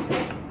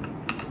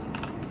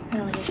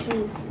 Alors, il y a ça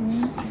ici.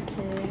 Ok.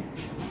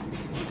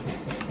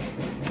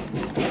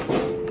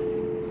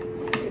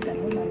 Et bah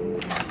non, bah non,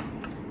 bah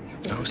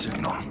non. No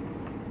signal.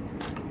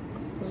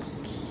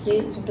 Ok,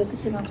 ils ont placé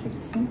qu'il y avait un truc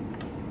ici.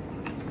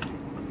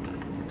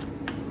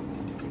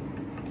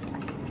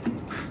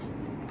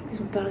 Ils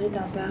ont parlé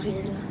d'un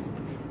baril.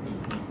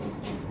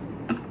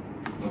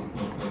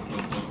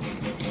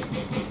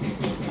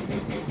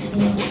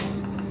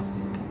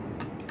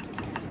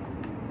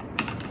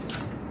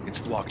 It's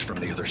blocked from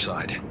the other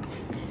side.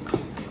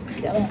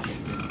 Clairement.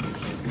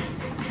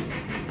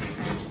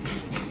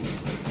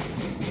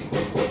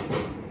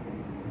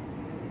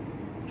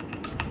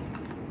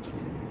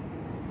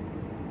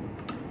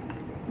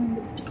 Un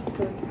autre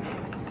pistolet.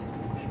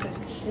 Je sais pas ce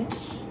que c'est.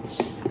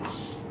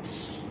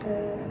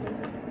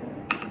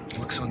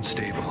 Looks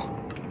unstable.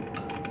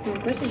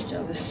 C'est quoi si je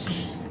tire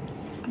dessus?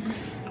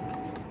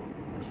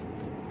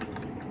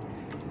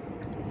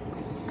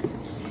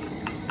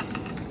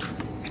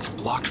 It's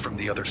blocked from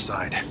the other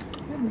side.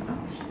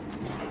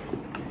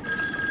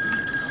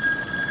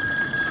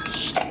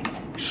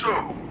 So,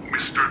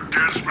 Mr.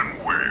 Desmond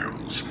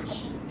Wales.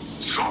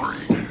 Sorry,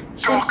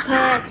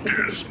 Dr.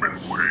 Desmond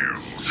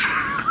Wales.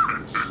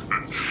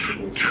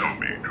 Tell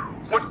me,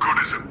 what good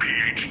is a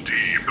PhD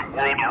if the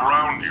world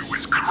around you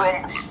is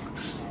crumbling?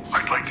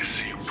 I'd like to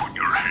see you put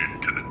your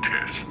head to the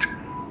test.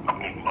 I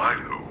won't lie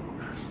though.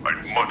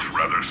 I'd much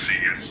rather see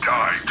you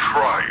die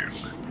trying.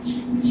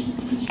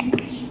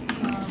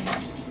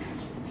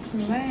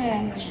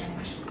 Ouais.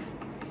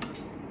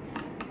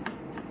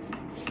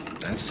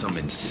 That's some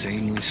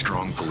insanely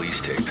strong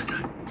police tape.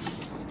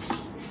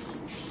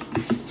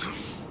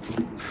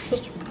 Je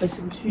pense que tu peux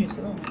passer au-dessus,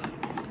 c'est bon.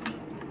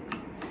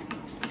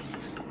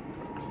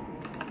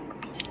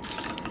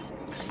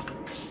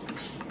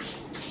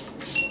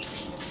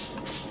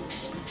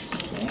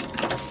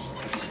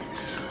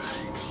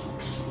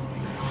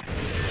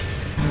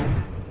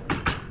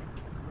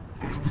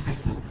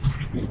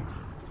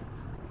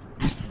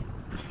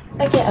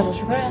 Ok, attends, je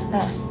suis pas là.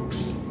 Ah.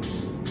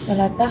 Dans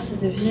l'appart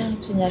de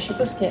Virginia, je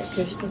suppose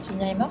que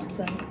Virginia est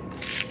morte.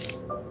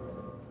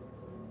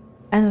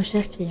 À nos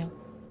chers clients,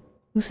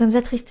 nous sommes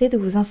attristés de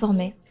vous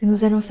informer que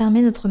nous allons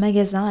fermer notre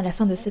magasin à la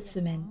fin de cette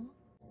semaine.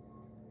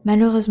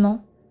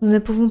 Malheureusement, nous ne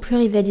pouvons plus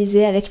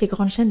rivaliser avec les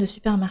grandes chaînes de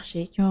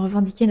supermarchés qui ont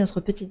revendiqué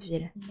notre petite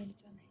ville.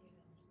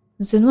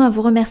 Nous tenons à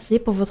vous remercier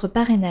pour votre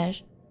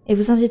parrainage et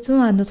vous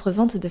invitons à notre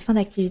vente de fin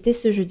d'activité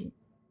ce jeudi.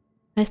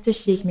 Reste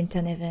chic,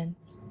 Milton Haven.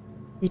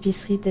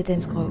 L'épicerie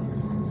Êtes Grove.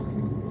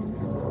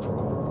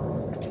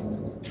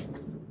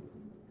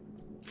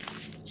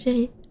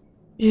 Chérie,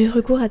 j'ai eu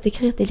recours à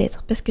t'écrire des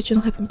lettres parce que tu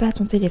ne réponds pas à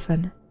ton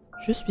téléphone.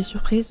 Je suis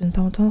surprise de ne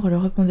pas entendre le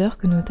répondeur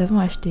que nous t'avons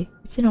acheté.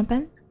 Est-il en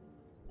panne?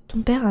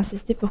 Ton père a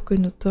insisté pour que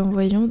nous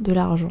t'envoyions de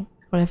l'argent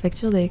pour la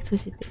facture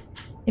d'électricité.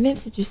 Et même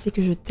si tu sais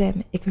que je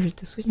t'aime et que je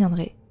te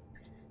soutiendrai,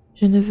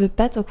 Je ne veux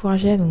pas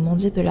t'encourager à nous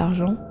mendier de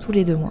l'argent tous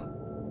les 2 mois.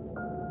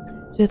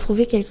 Tu as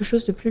trouvé quelque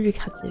chose de plus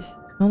lucratif.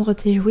 Vendre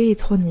tes jouets est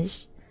trop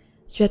niche.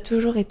 Tu as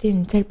toujours été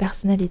une telle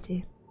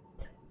personnalité.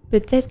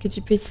 Peut-être que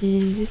tu peux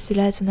utiliser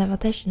cela à ton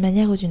avantage d'une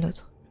manière ou d'une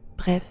autre.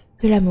 Bref,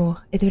 de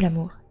l'amour et de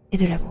l'amour et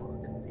de l'amour.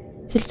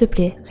 S'il te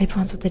plaît, réponds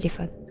à ton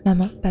téléphone.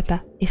 Maman,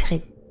 papa et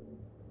Freddy.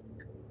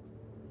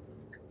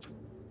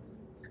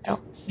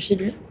 Alors, j'ai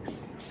lu,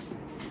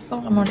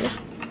 sans vraiment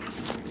lire.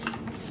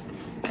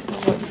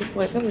 Je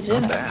pourrais pas vous dire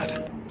Not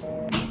bad.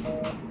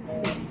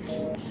 ce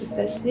qui se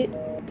passait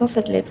dans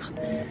cette lettre.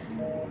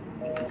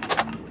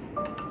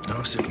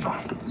 No signal.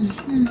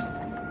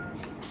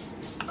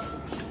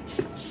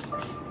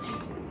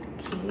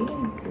 Ok.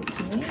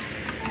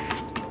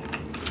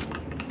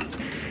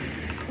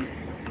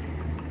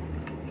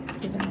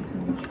 Et là, ça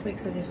ne marche pas avec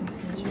sa défense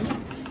des yeux.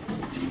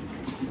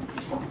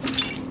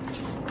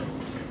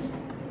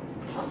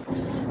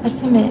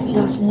 Attends, mais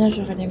Virginia,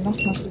 genre, elle est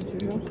morte un peu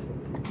du jour.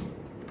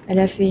 Elle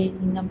a fait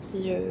un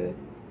petit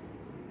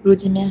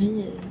Bloody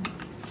Mary et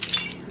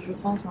je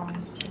pense hein,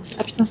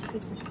 ah putain c'est ça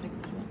qui me fait couper.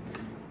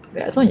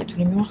 Mais attends, il y a tous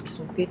les murs qui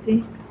sont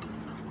pétés.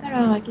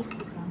 Alors, qu'est-ce que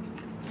c'est ça?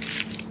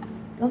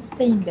 Don't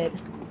stay in bed.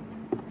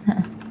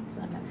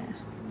 C'est ma mère.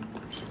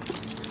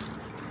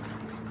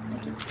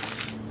 Okay.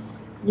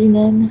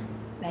 Linen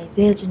by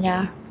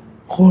Virginia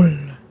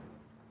Woolf.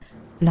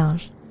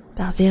 Linge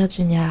par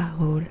Virginia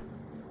Woolf.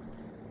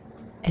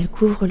 Elle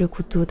couvre le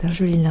couteau d'un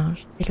joli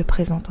linge et le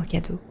présente en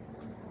cadeau.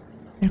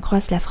 Elle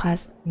croise la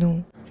phrase «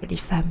 Nous, jolies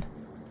femmes »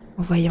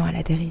 en voyant à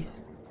la dérive.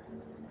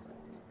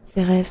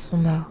 Ses rêves sont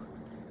morts.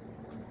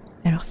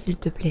 Alors s'il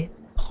te plaît,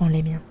 prends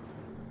les miens.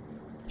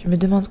 Je me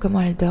demande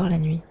comment elle dort la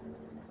nuit.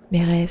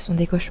 Mes rêves sont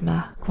des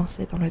cauchemars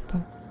coincés dans le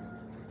temps.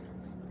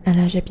 Un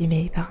linge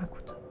abîmé par un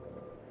couteau.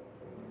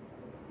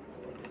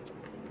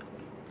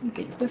 Ok,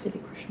 du coup elle fait des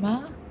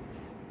cauchemars.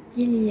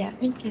 Il y a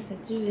une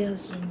cassette de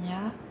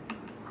Virginia.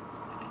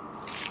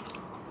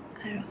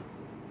 Alors.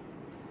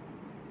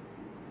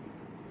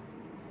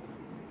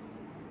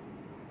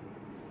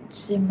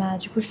 Gemma,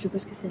 du coup je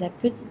suppose que c'est la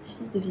petite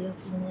fille de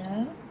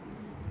Virginia.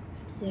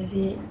 Parce qu'il y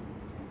avait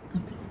un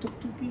petit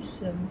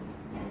octopus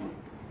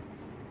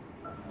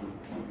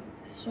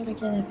sur le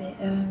canapé.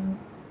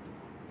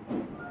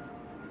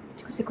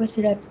 Du coup c'est quoi?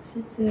 C'est la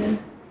petite...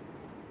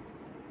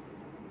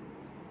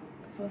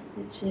 For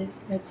Stitches.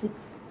 La petite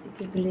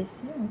était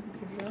blessée, un truc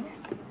du genre.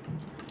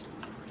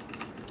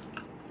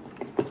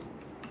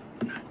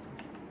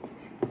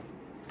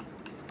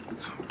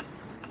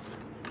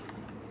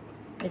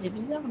 Elle est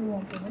bizarre l'eau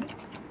un peu, non?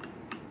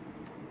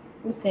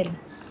 Hôtel.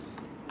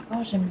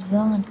 Oh j'aime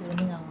bien qu'ils aient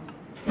mis un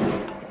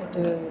sorte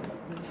de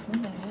fond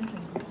derrière,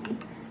 j'aime beaucoup.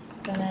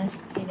 Pas mal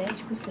stylé,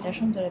 du coup c'est la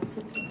chambre de la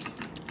petite.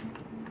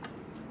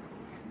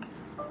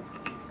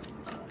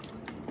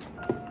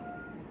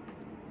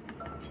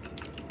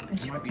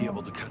 You might be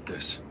able to cut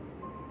this.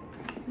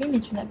 Oui mais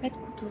tu n'as pas de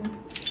couteau.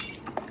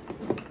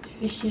 Tu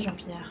fais chier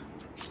Jean-Pierre.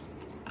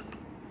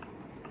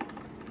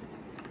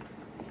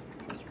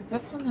 Tu peux pas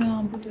prendre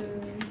un bout de...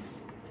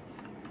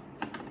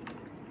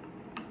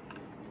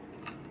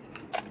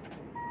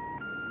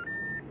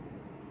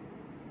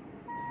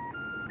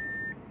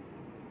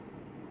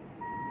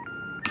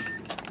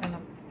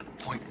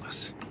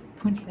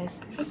 Pointless.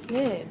 Je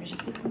sais, mais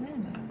j'essaie quand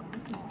même.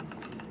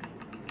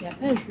 Il n'y a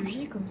pas à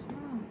juger comme ça.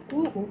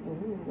 Oh oh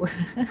oh.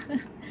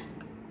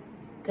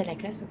 T'as la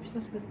classe, oh putain,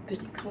 c'est quoi cette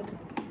petite crotte?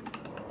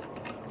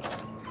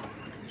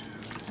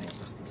 Allez,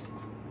 c'est parti.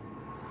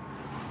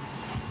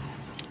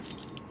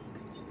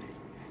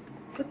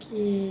 Ok.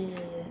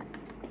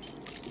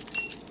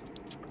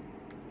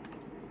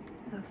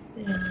 Alors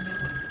c'était le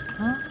numéro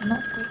 1. Non,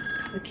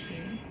 ok.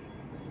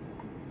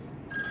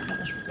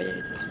 Attends, je peux pas y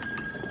aller de toute façon.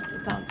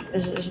 Attends,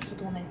 j'ai trop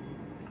tourné.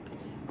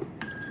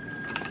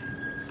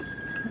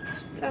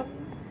 Oh.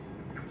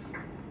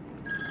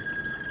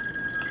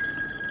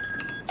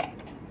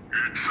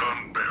 It's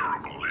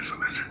unbearable,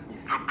 isn't it?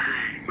 The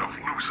pain of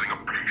losing a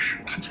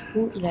patient. Du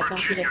coup, il a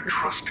perdu la Virginia petite.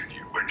 trusted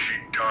you and she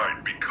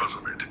died because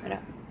of it. Voilà.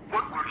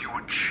 What will you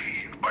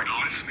achieve by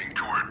listening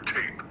to her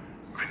tape?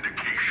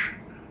 Vindication,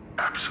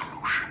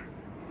 absolution,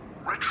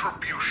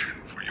 retribution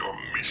for your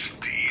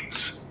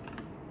misdeeds.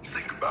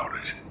 Think about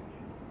it.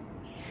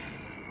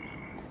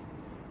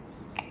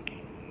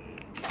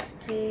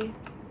 Ok.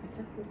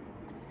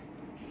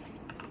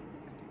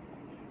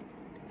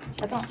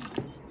 Attends.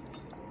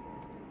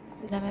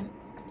 C'est la même.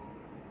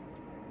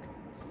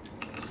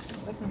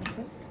 On va fermer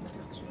ça parce que c'est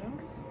perturbant.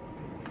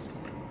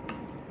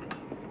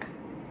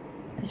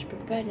 Et je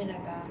peux pas aller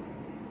là-bas.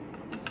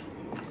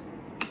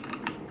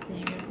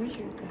 Oui, je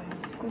vais pas.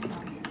 C'est quoi ça?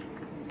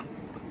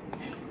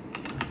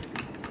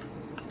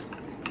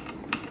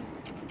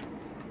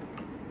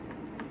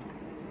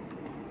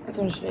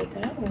 Attends, je vais aller tout à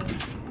l'heure ou...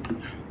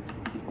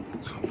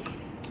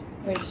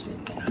 Ouais, je suis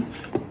tout à l'heure.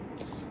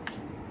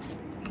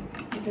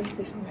 Et ça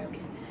c'était fermé, ok.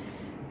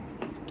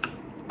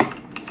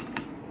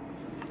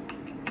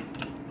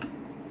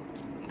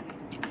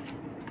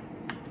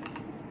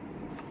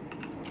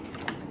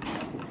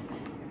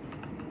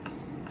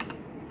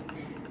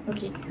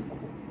 Ok, du coup,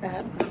 on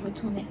va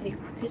retourner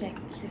écouter la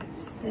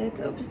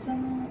cassette. Oh putain,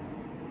 non.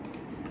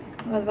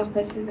 On va devoir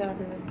passer vers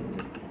le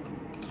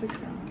truc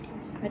là.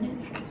 Allez,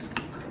 je plonge.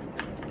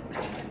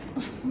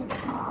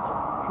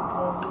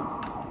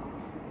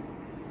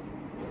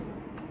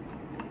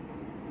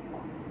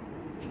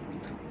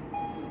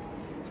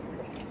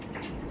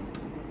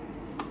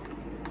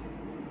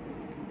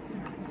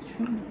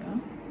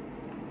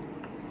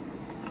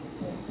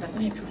 Bon, maintenant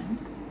il n'y a plus rien.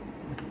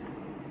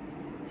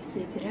 Est-ce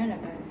qu'il était là à la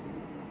base?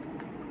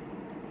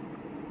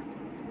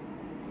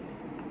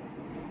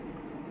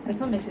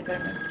 Attends, mais c'est pas le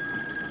même.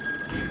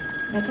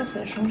 Attends,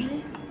 ça a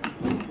changé.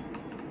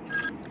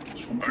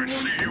 Je comprends I pas.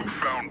 see you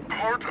found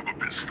part of a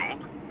pistol.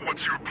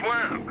 What's your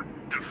plan?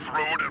 To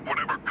throw it at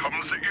whatever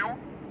comes at you?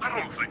 I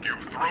don't think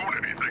you've thrown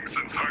anything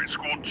since high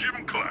school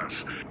gym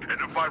class.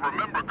 And if I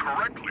remember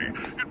correctly,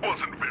 it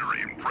wasn't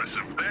very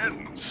impressive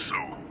then, so...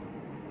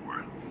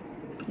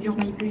 You're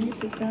my bully,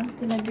 c'est ça?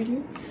 T'es ma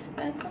bully?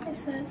 Attends, mais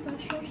ça a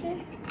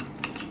changé.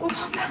 Je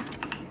comprends pas.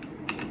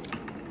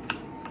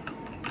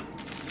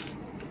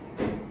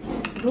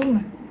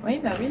 Boum. Oui,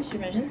 bah oui,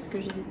 j'imagine ce que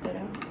j'ai dit tout à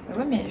l'heure. Bah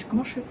ouais, mais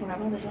comment je fais pour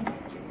l'avoir déjà?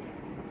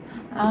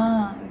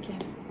 Ah, ok.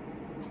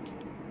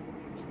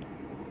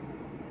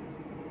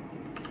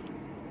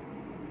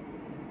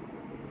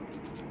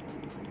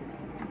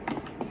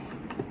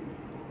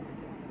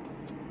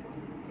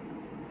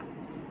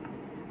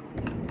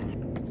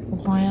 Je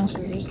comprends rien, ce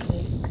jeu,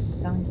 c'est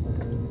dingue.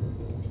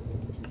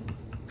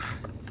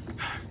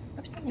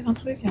 Oh putain, il y avait un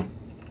truc.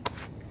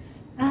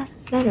 Ah,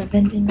 c'est ça, le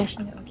vending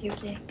machine. Ok,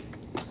 ok.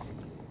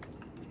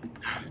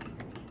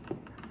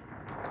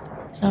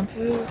 J'ai un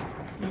peu...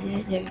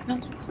 Il y avait plein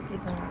de trucs où c'était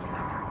dans...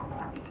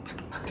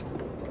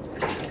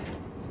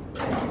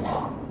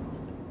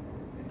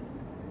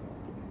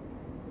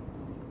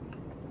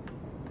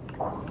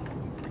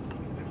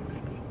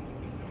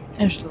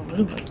 Ah, je dois...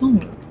 Attends,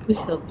 pourquoi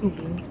c'est un peu au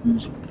bon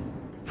étage?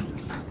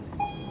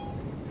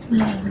 Il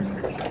y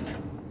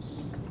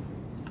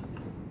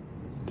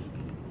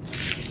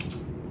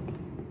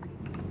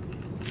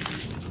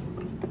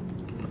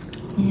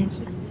a un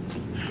truc,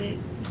 c'était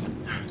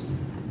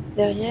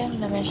derrière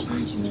la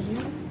machine du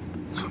milieu.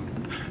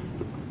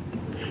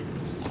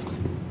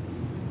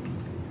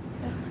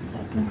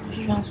 Attends,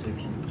 j'ai vu un truc.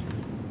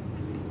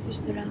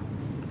 Juste là.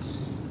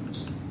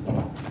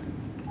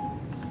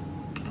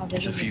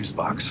 It's a fuse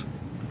box.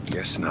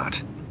 Guess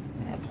not.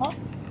 Elle prend.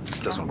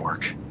 This doesn't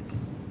work.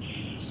 Il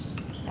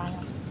n'y a rien.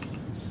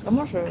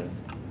 Comment je...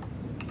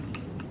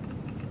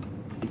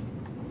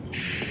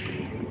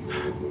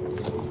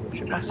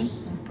 Je vais passer.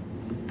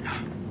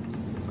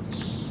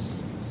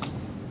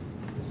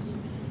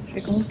 Je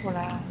fais comment pour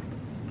la...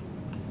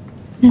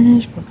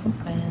 Je comprends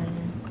pas.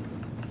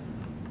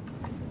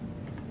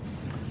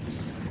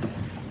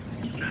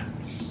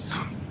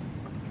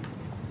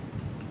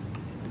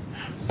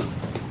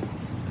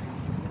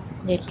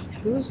 Il y a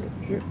quelque chose,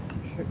 je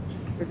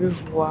le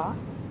vois,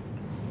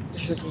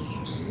 je l'ai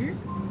vu.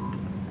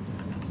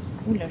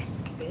 Oula, je me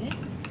trompais.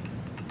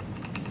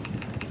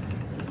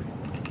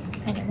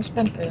 Allez, on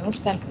spam peu, on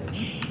spam peu.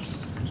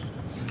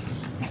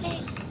 Allez.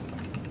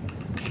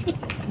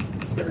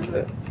 Je le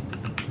veux.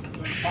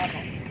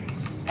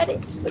 Allez,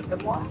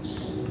 donne-le-moi.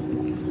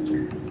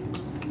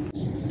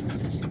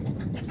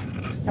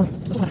 Ah bon,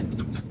 tout droit.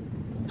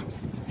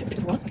 Je peux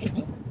te voir, t'inquiète.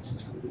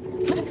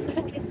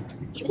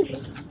 Je vais te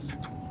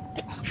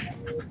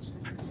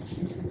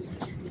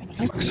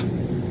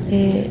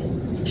Et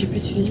j'ai plus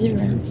de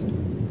fusible.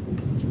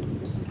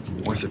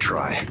 Worth a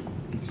try.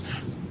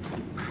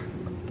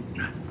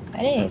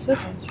 Allez, saute,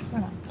 tu vois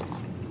là.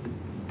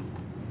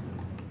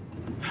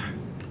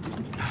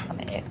 Non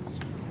mais...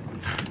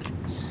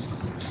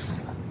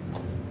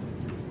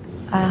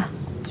 Ah,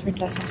 celui de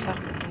l'ascenseur.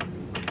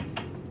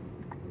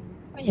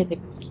 Oh, il y a des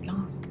portes qui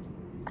grincent.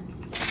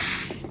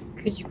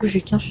 Que du coup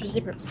j'ai qu'un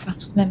fusible pour faire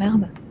toute ma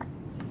merde.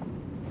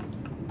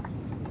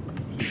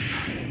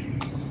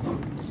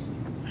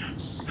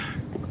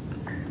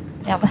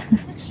 Merde.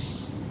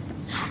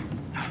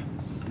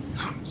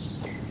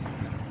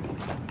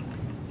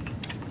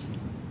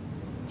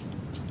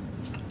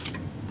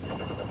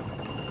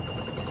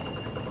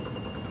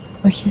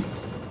 Ok.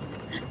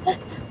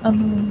 Oh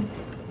non.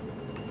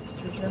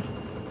 Je te jure.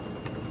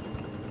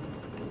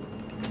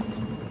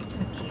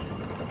 Ok.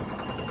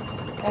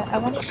 I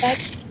want it back.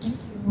 Thank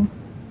you.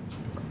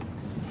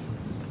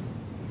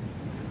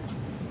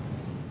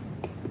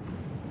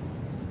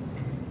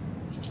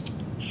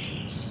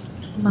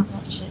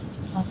 Maintenant j'ai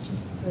un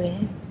pistolet.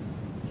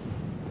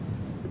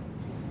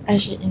 Ah,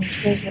 j'ai une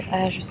pièce de...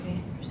 Ah, je sais.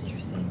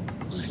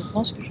 Je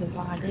pense que je vais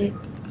devoir aller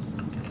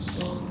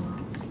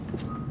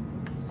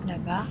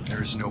là-bas.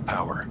 There is no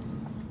power.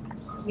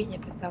 Oui, il n'y a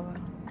pas de power.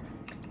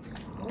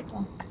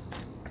 Autant.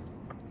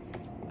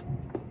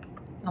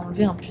 T'as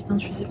enlevé un putain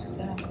de fusible tout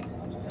à l'heure.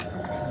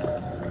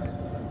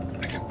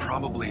 I could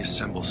probably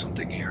assemble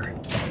something here.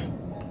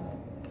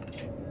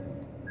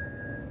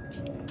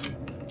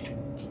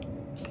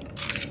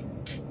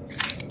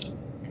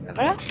 Et ben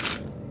voilà.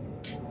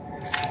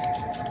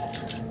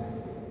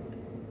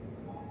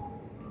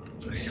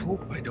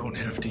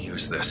 have to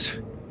use this.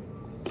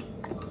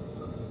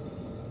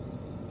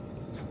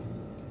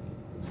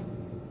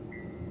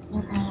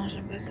 Non, non,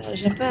 j'aime pas ça.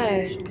 J'aime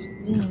pas, je me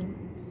suis dit...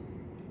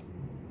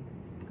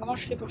 Comment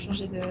je fais pour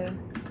changer de...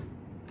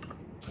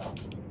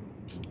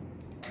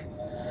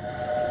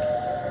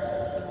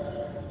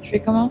 Je fais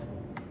comment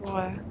pour...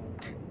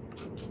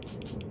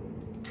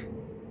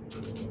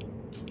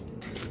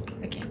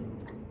 Ok.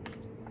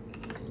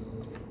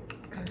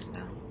 Comme ça.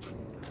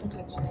 Par contre,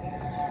 toi, tu te...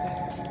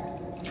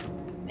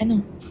 Mais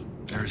non.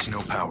 There is no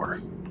power.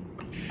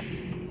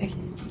 Ok.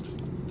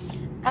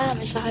 Ah,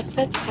 mais j'arrête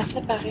pas de faire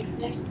ça par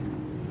réflexe.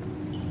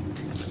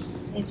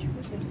 Et du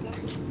coup, ça sort.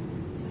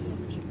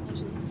 J'ai pas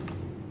envie.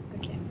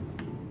 Ok.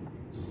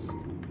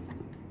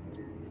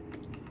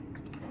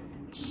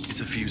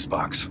 It's a fuse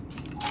box.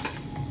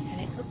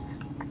 Allez, hop.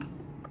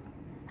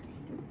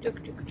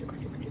 Tuc, tuc, tuc, tuc,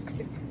 tuc,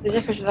 tuc.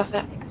 C'est-à-dire que je dois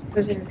faire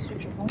exploser le truc,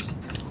 je pense,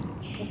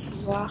 pour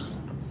pouvoir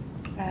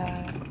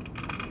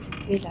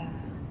écouter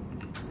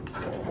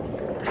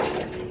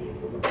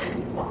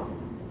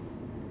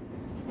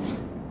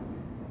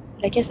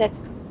la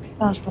cassette.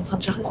 Putain, j'étais en train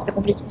de chercher, c'était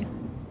compliqué.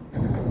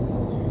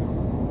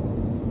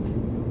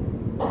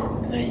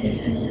 Aïe,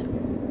 aïe, aïe.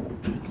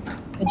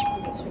 Mais du coup,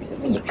 le truc, c'est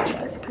bon, il n'y a plus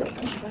là, c'est cool.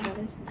 Je vais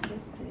regarder si ça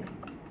c'était.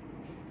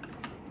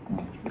 Non,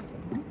 je pense que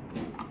c'est bon.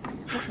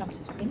 Tu peux faire un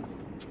petit sprint.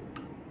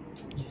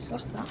 Tu sors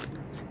ça.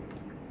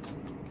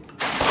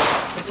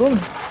 Et boum!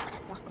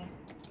 Parfait.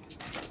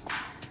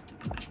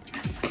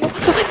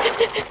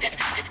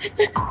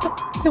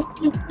 Non,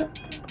 non, non, non, non, non.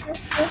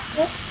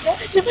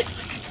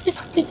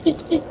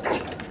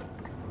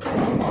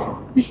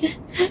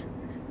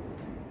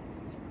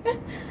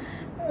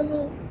 Oh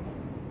non.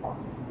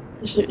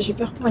 J'ai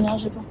peur pour rien,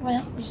 j'ai peur pour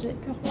rien, j'ai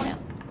peur pour rien,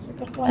 j'ai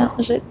peur pour rien,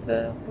 j'ai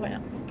peur pour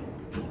rien.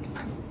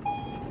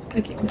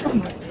 Ok, on peut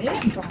remonter,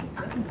 on peut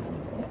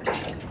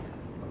remonter.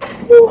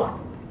 Ouh,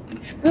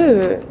 je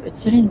peux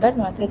tirer une balle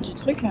dans la tête du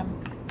truc.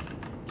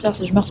 Genre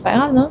si je meurs c'est pas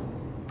grave, non?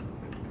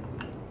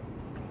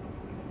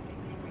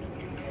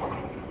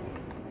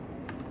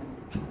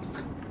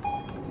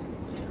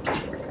 De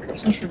toute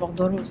façon je suis bord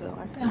de l'eau, ça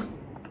devrait le faire.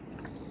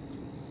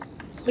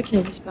 Ce truc il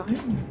a disparu.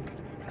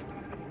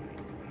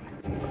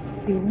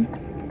 C'est où?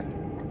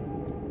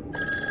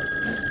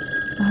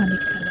 Ah,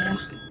 l'exprimer.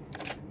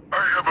 I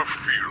have a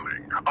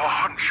feeling, a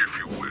hunch if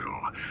you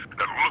will,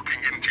 that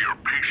looking into your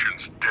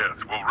patient's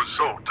death will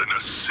result in a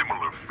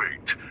similar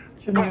fate.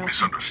 Don't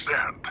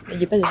misunderstand.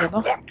 Il est pas déjà I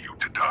mort? want you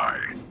to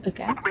die.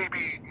 Ok. But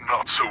maybe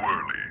not so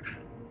early.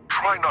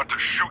 Try not to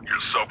shoot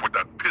yourself with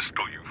that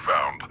pistol you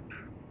found.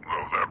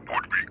 Well, that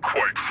would be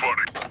quite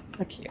funny.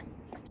 Fuck you.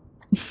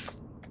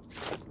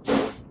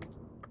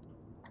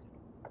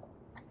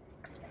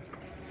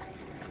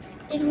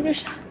 Il est où le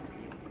chat?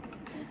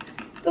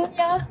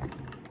 Tonya!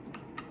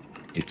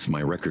 It's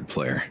my record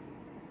player.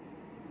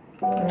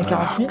 On a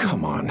 40 minutes.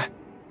 Come on.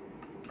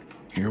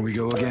 Here we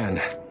go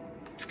again.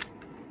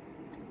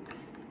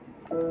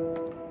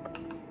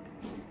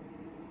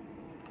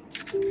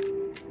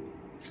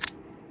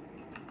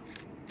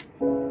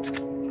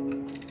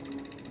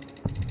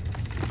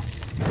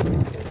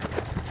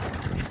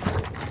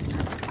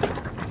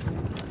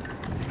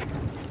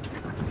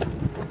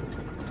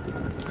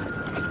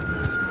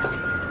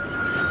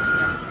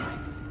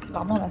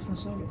 Apparemment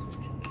l'ascenseur le truc.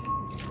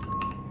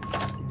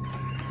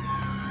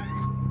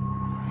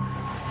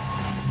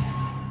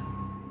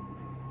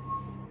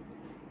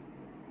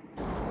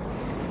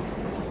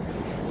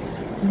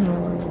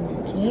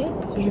 Ok,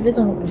 si je vais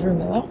dans le... Je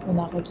meurs, on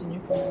a retenu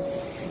pour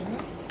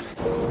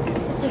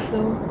petit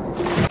saut.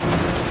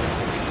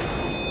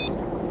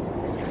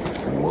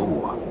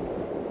 Whoa.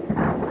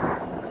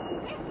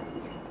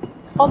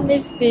 En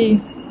effet.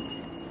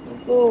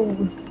 Oh.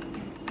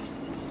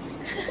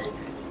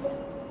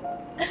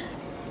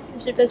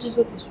 J'ai pas su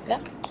sauter, super.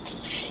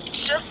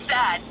 It's just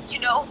sad, you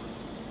know?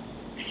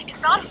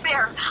 It's not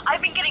fair.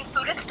 I've been getting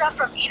food and stuff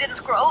from Eden's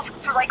Grove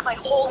for like my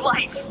whole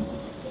life.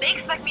 They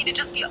expect me to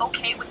just be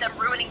okay with them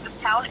ruining this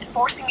town and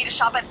forcing me to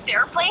shop at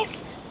their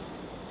place?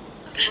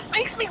 This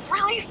makes me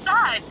really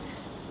sad.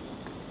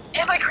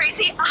 Am I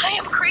crazy? I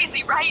am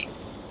crazy, right?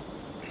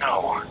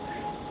 No.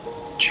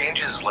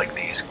 Changes like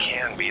these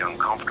can be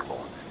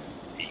uncomfortable.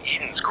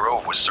 Eden's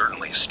Grove was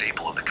certainly a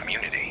staple of the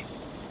community.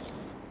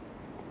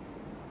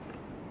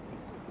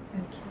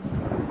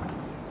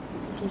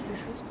 Quelque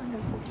chose dans la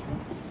voiture.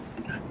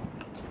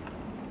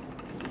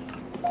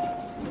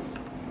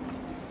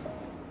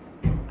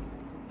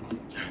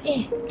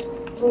 Eh!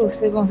 Oh,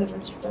 c'est bon, ça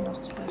passe super mort,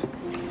 super.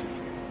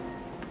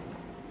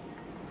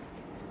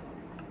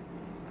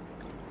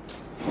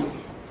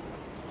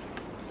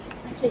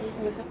 Ah, qui a dit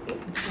qu'on va faire quoi?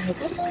 On va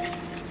pas?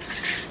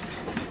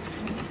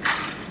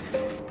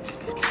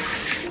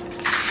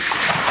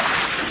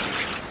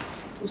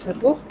 Tout ça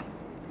pour?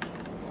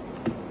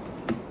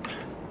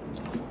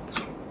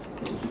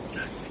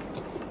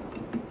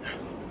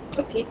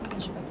 Ok, j'ai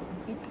pas trop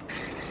compris.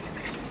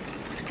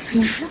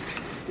 Donc ça,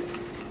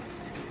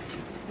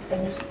 ça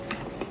s'amuse.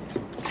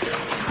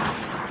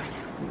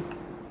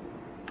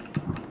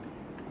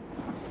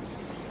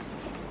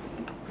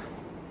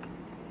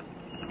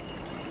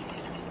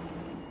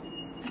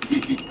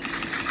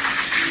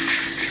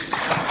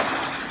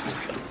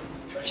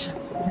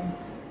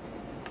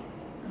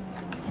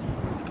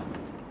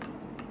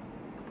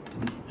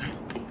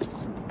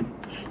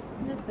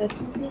 pas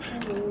tomber dans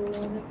l'eau,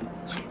 ne pas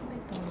tomber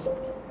dans l'eau.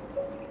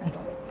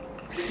 Attends.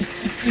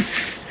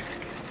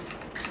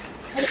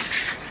 Allez.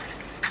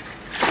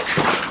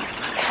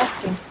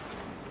 Ok.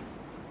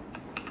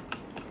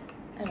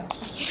 Alors,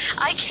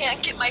 I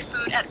can't get my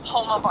food at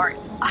Mart.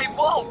 I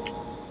won't.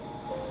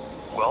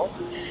 Well,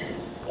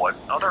 what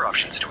other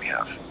options do we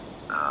have?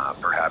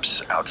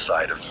 Perhaps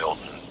outside of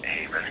Milton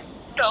Haven?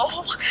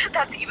 No,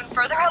 that's even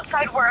further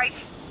outside where I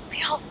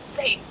feel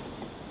safe.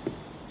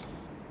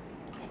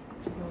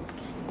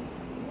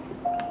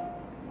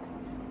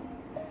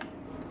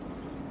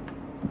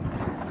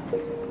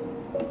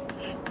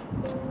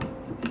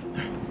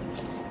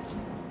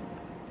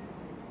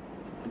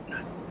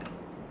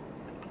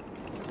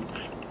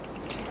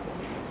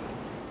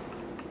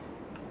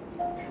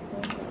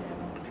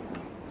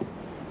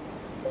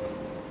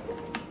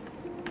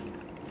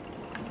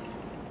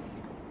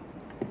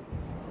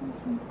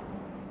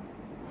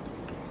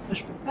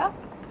 Je peux pas.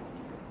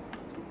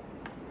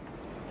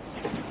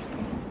 Je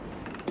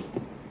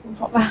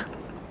comprends pas.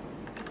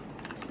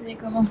 Je fais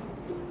comment?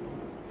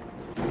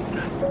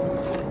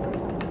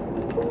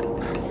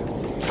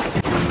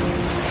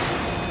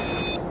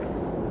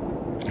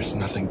 There's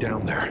nothing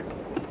down there.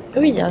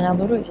 Oui, il n'y a rien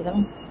dans l'eau,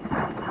 évidemment.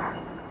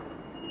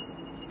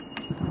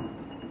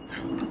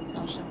 C'est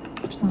un chat.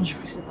 Putain, je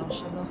crois que c'était un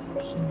chat noir, c'est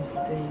juste une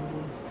bouteille.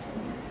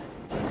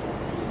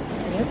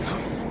 Et hop.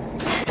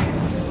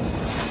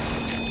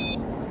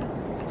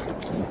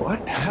 What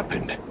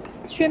happened?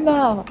 Tu es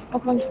mort,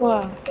 encore une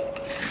fois.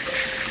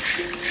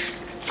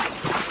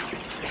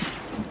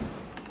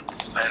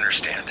 I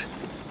understand.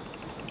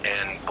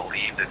 And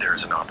believe that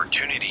there's an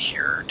opportunity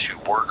here to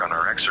work on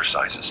our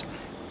exercises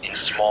in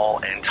small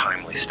and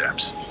timely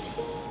steps.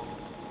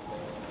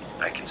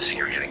 I can see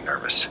you're getting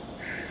nervous.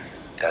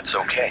 That's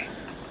okay.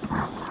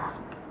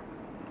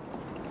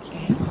 Ok.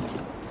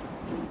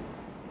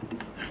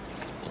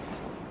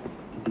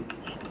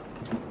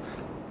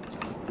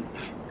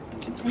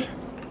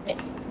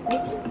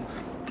 Vas-y.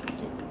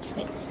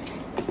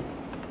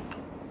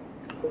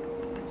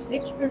 Je sais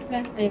que tu peux le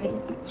faire. Allez, vas-y.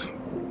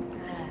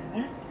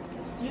 Voilà,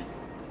 facile.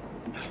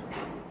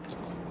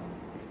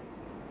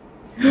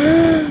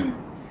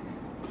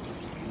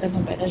 Ah non,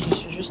 bah là, je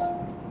suis juste...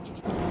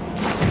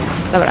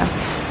 Bah voilà.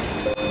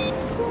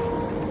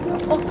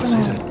 Oh, Was it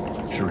comment...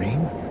 a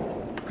dream?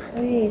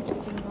 Oui,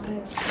 c'était mon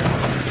rêve.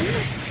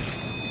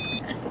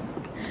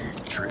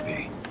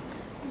 Trippy.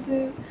 De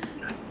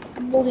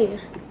mourir.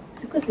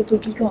 C'est quoi cette eau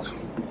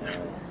piquante?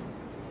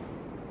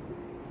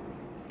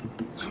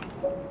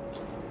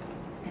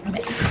 Non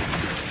mais...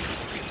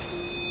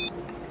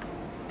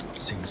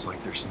 Seems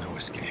like there's no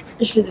escape.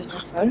 Je vais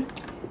devenir folle.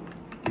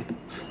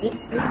 Je vais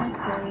devenir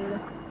folle.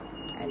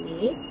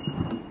 Allez.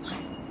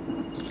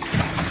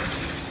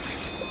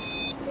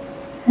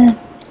 Whoa.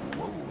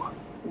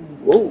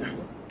 Wow.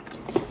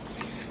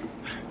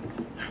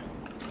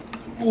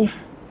 Allez.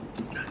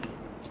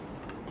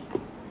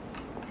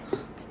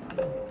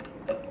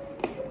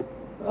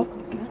 Hop,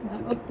 comme ça, là.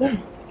 Hop, boum.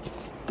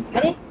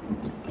 Allez.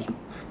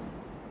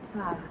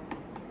 Ah.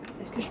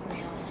 Est-ce que je peux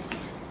genre...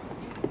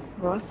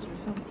 On va voir si je vais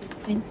faire un petit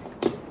sprint.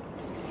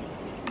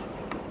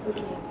 Ok.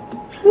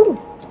 Ouh. Ok,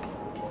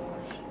 ça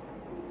marche.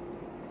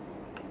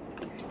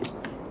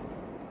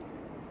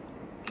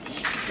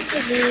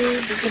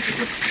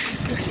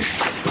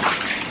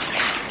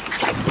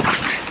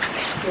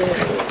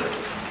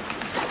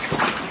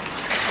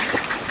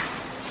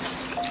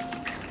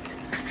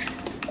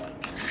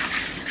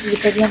 Il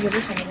est pas bien de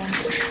l'eau, ça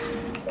m'énerve.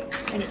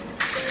 Allez.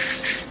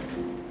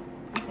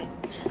 Parfait.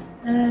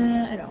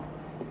 Alors.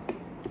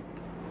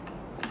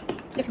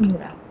 Qu'avons-nous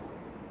là?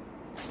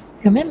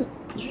 Quand même,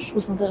 je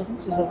trouve ça intéressant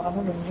que ce soit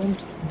vraiment le monde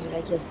de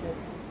la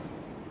cassette.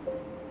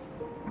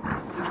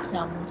 Il y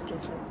a un monde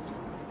cassette.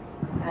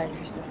 Ah,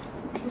 juste là.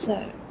 Je trouve ça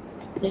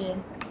stylé.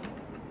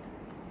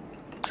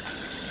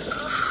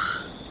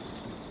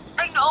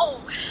 I know.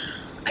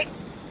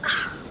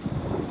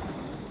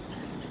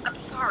 I'm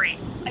sorry.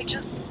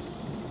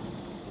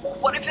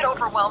 What if it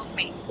overwhelms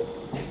me?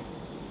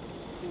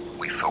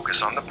 We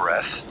focus on the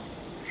breath.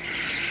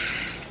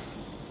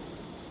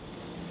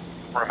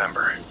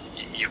 Remember,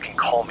 you can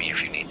call me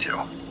if you need to.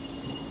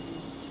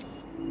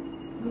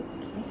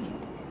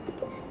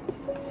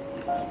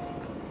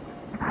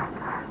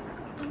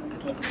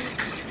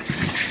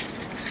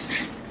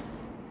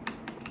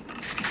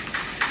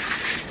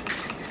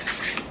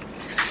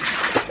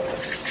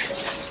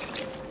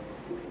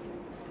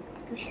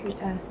 Est-ce que je suis...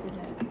 Ah, c'est la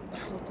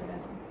porte de la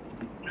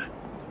fin.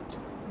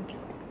 Ok.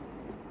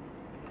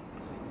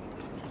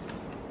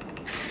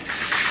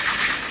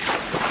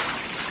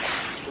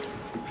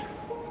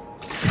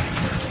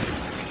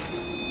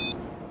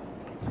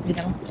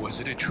 Évidemment. Was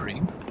it a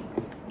dream?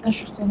 Ah, je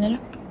suis retournée là.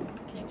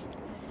 Ok.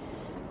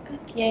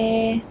 Ok.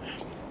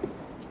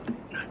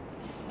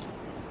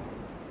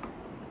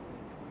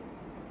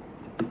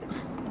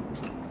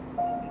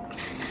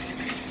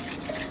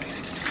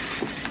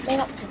 Mais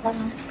non, c'est pas là.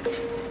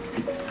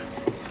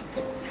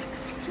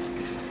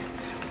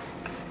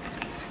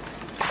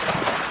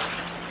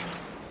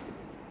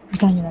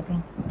 Putain, il y en a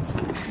plein.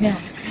 Merde.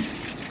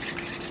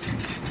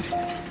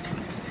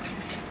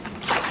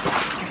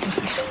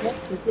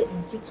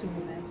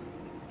 secondaire.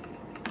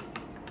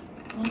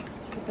 Oh, je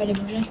peux pas les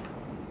bouger.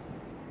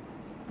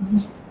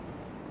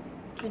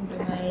 Quel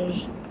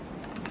dommage.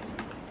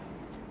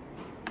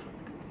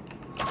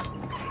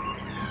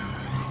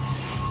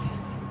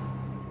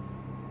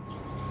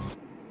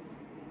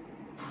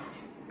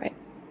 Ouais.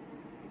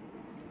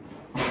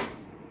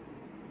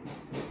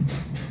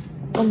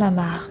 Oh ma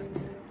marre.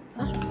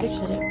 Ah, je pensais que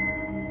j'allais.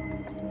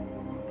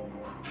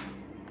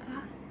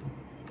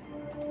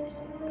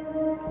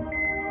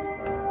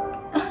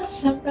 Ah.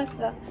 J'aime pas ça.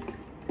 Ça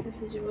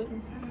fait du bruit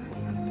comme ça.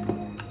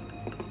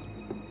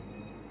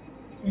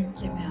 Il y a une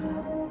caméra.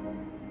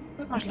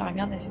 Pourquoi quand je la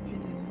regarde, elle fait plus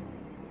de...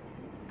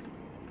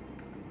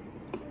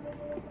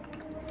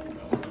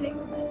 Je sais qu'on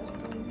a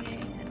retourné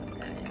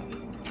à l'intérieur.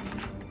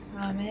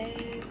 C'est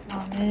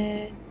un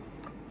mais...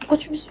 Pourquoi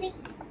tu me suis?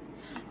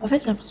 En fait,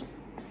 j'ai l'impression...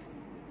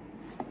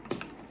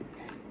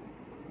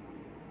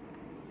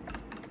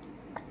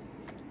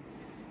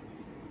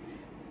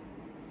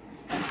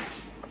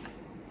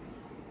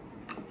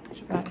 Je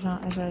sais pas,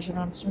 j'avais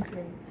l'impression que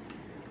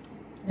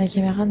la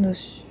caméra nous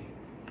suit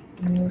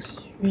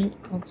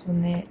quand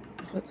on est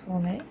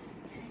retourné.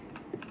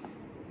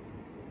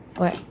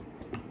 Ouais.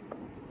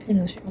 Il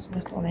nous suit quand on est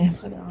retourné,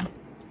 très bien.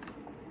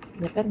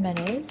 Il n'y a pas de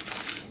malaise.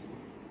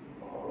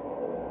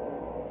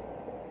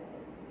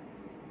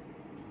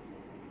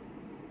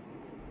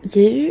 Il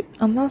y a eu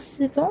un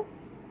incident.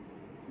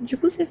 Du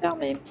coup, c'est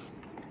fermé.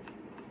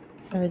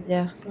 Je veux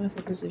dire, c'est vrai, c'est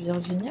à cause de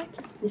Virginia.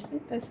 Qu'est-ce qui s'est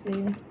passé?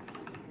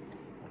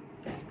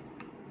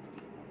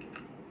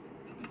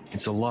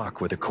 It's a lock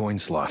with a coin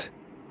slot.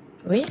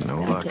 Oui,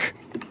 No luck.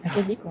 Un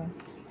caddie, quoi.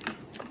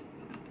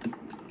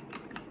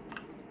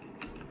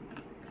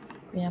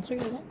 Il y a un truc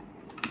dedans?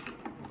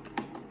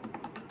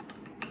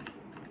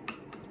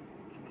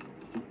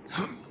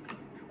 Je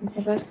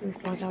comprends pas ce que je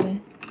dois regarder.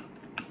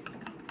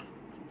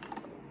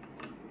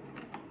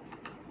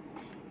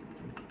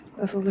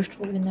 Quoi, faut que je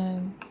trouve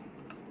une...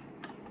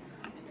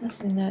 Putain,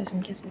 c'est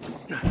une cassette.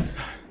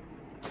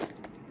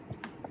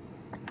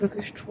 Faut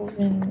que je trouve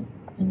une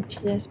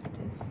pièce,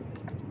 peut-être.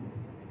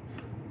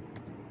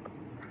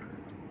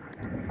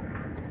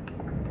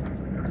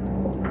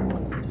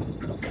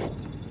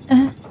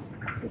 Ah,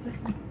 c'est quoi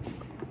ça?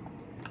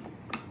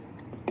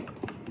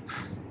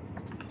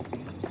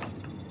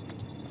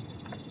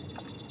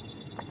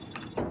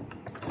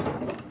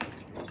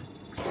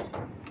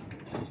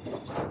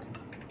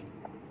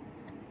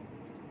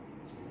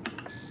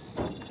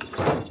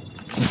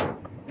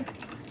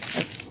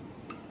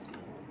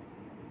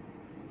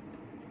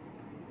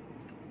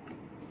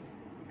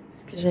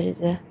 C'est ce que j'allais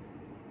dire.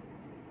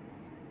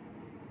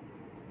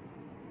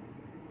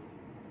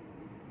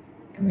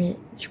 Oui,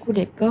 du coup,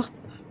 les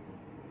portes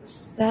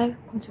savent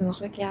quand on ne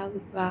regarde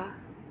pas.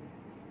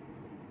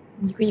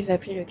 Du coup, il va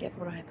appeler le gars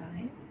pour le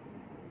réparer.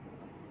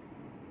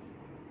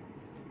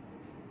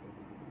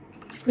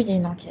 Du coup, il y a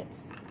une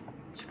enquête.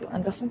 Du coup,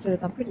 Anderson, ça va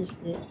être un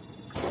policier.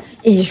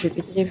 Et je vais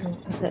péter les plombs.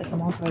 Ça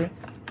me rend folle.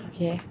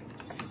 Ok.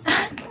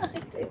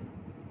 Arrêtez.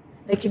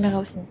 La caméra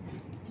aussi.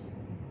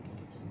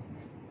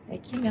 La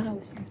caméra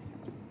aussi.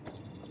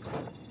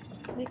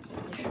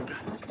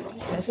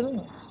 Tac, c'est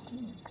bon.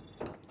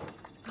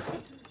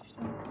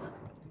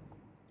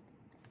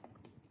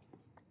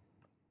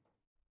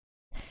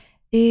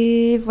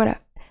 Et voilà,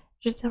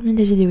 je termine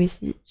la vidéo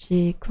ici.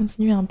 J'ai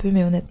continué un peu,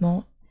 mais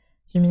honnêtement,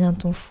 j'ai mis un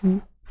ton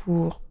fou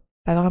pour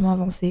pas vraiment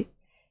avancer.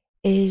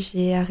 Et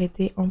j'ai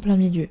arrêté en plein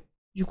milieu.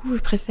 Du coup,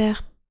 je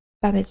préfère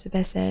pas mettre ce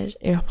passage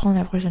et le reprendre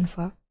la prochaine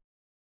fois.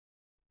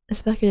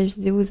 J'espère que la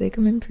vidéo vous a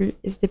quand même plu.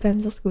 N'hésitez pas à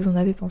me dire ce que vous en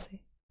avez pensé.